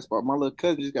women's basketball. My little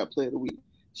cousin just got Player of the Week.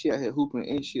 She out here hooping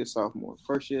and she a sophomore.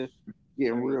 First year,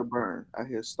 getting real burned. Out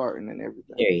here starting and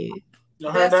everything. Yeah. You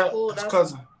heard that? Cool. That's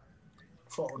cousin.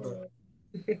 Fuck with that.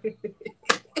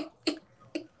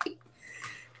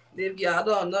 If y'all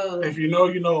don't know. If you know,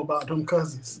 you know about them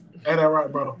cousins. Ain't that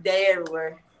right, brother? They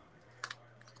everywhere.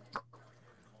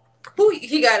 Who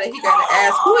he gotta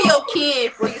ask who your kin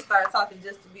before you start talking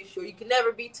just to be sure. You can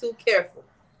never be too careful.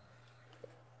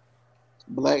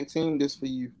 Black team, this for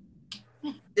you.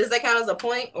 Does that count as a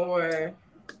point or?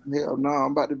 Hell no,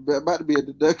 I'm about to be a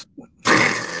deduction.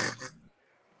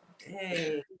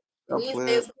 Hey,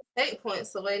 these 8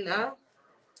 points away now.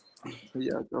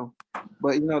 Yeah, go.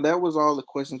 But that was all the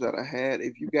questions that I had.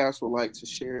 If you guys would like to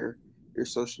share your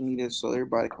social media so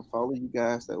everybody can follow you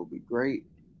guys, that would be great.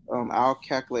 I'll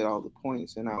calculate all the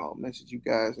points and I'll message you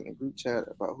guys in the group chat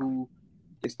about who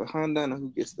gets the Honda and who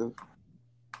gets the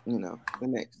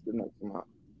next amount.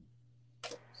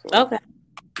 So, okay.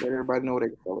 Let everybody know where they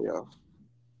can follow y'all.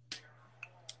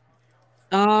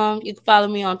 You can follow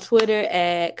me on Twitter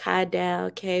at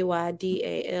Kydall,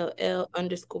 KYDALL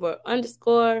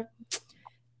 __.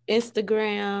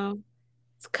 Instagram,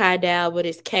 it's Kydall, but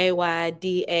it's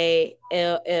KYDALL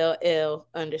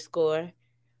 _.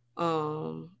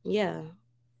 Yeah,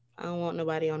 I don't want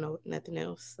nobody on nothing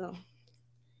else. So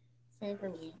same for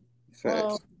me.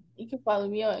 Facts. You can follow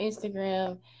me on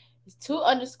Instagram. It's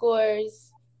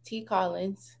 2_ T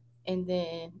Collins, and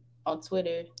then on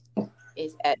Twitter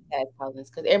it's at Taz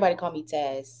Collins because everybody call me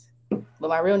Taz, but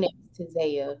my real name is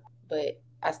Tazaya. But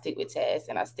I stick with Taz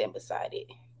and I stand beside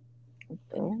it.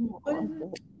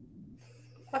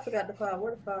 I forgot the file.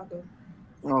 Where the file go?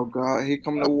 Oh God, here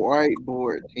come the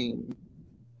whiteboard team.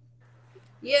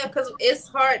 Yeah, because it's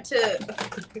hard to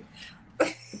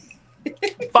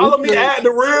follow me at the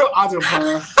real. I just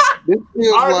plan. This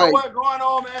feels I like know what's going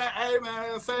on, man. Hey,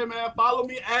 man, say, man, follow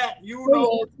me at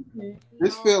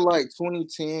This feel like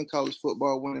 2010 college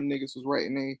football when the niggas was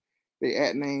writing they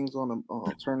at names on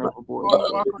the turnover board. On the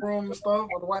locker room and stuff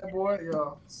on the whiteboard,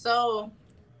 yeah. So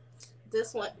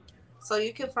this one, so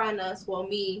you can find us. Well,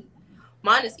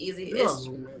 mine is easy.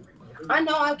 I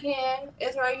know I can.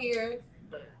 It's right here.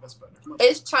 That's better.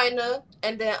 It's China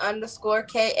and then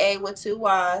 _KA with 2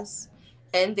 Y's.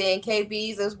 And then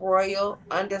KB's is Royal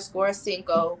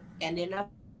 _Cinco and then a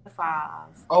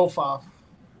 5. 05.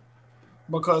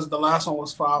 Because the last one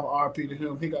was 5 RP to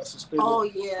him. He got suspended. Oh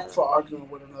yeah. For arguing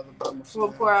with another Burma fan.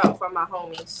 Report out for my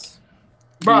homies.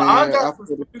 Bro, I got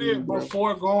suspended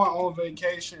before going on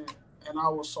vacation. And I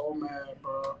was so mad,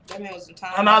 bro. That man was in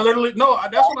time. And I literally,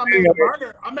 that's when I made the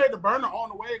burner. I made the burner on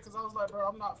the way because I was like, bro,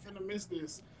 I'm not finna miss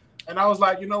this. And I was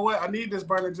like, you know what? I need this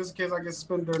burner just in case I get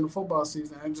suspended during the football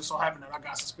season. And it just so happened that I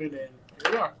got suspended. And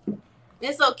here we are.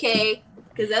 It's okay,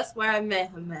 because that's where I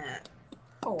met him at.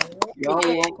 Oh, y'all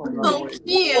are welcome. So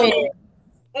cute.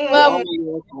 Y'all are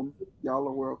welcome. Y'all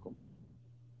are welcome.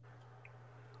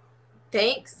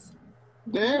 Thanks.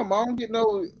 Damn, I don't get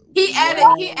no. He added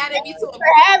me to a for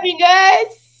having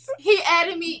us. He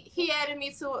added me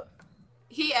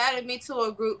to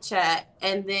a group chat,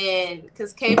 and then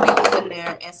because KB was in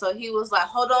there, and so he was like,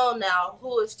 "Hold on now,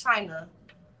 who is China?"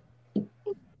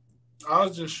 I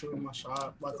was just shooting my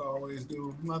shot like I always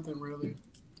do. Nothing really.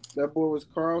 That boy was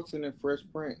Carlton and Fresh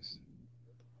Prince.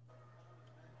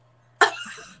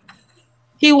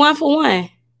 He 1 for 1.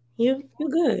 You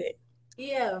good.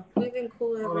 Yeah, we've been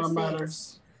cool ever since.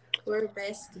 Matters. We're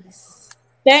besties.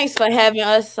 Thanks for having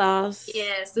us, Sauce.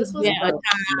 Yes, this was a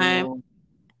time.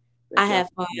 I had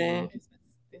fun.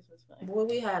 This was fun. Boy,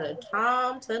 we had a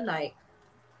time tonight.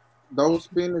 Don't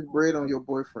spend his bread on your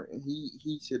boyfriend.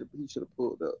 He should have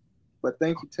pulled up. But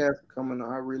thank you, Taz, for coming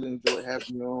on. I really enjoyed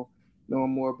having you on,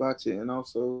 knowing more about you, and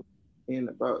also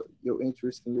about your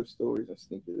interest in your stories and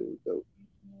sneakers. It was dope.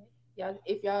 Y'all,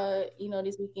 if y'all,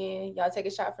 this weekend, y'all take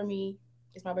a shot for me.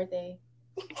 It's my birthday.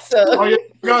 So yeah,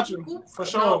 got you for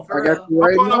sure. No, for I got you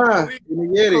right now.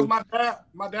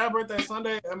 My dad's birthday is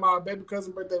Sunday and my baby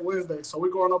cousin's birthday Wednesday, so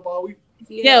we're going up all week.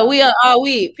 Yeah, we are all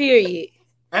week. Period.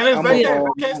 And it's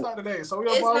vacay start today, so we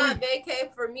up all week. It's not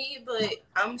vacay for me, but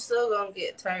I'm still gonna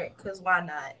get turned because why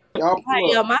not?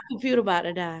 Yo, my computer about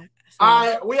to die. So. All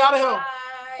right, we out of here.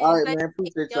 All right, man.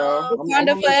 Appreciate y'all.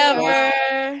 Wakanda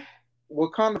forever.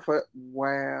 Wakanda forever.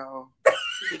 Wow.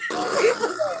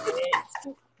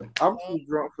 I'm too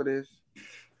drunk for this.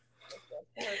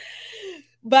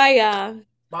 Bye, y'all.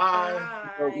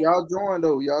 Bye. Y'all join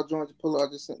though. Y'all join to pull up.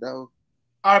 I just sent that. All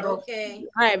right, bro. Okay.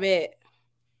 All right, bet.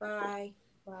 Bye.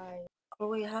 Bye. Oh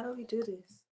wait, how do we do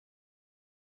this?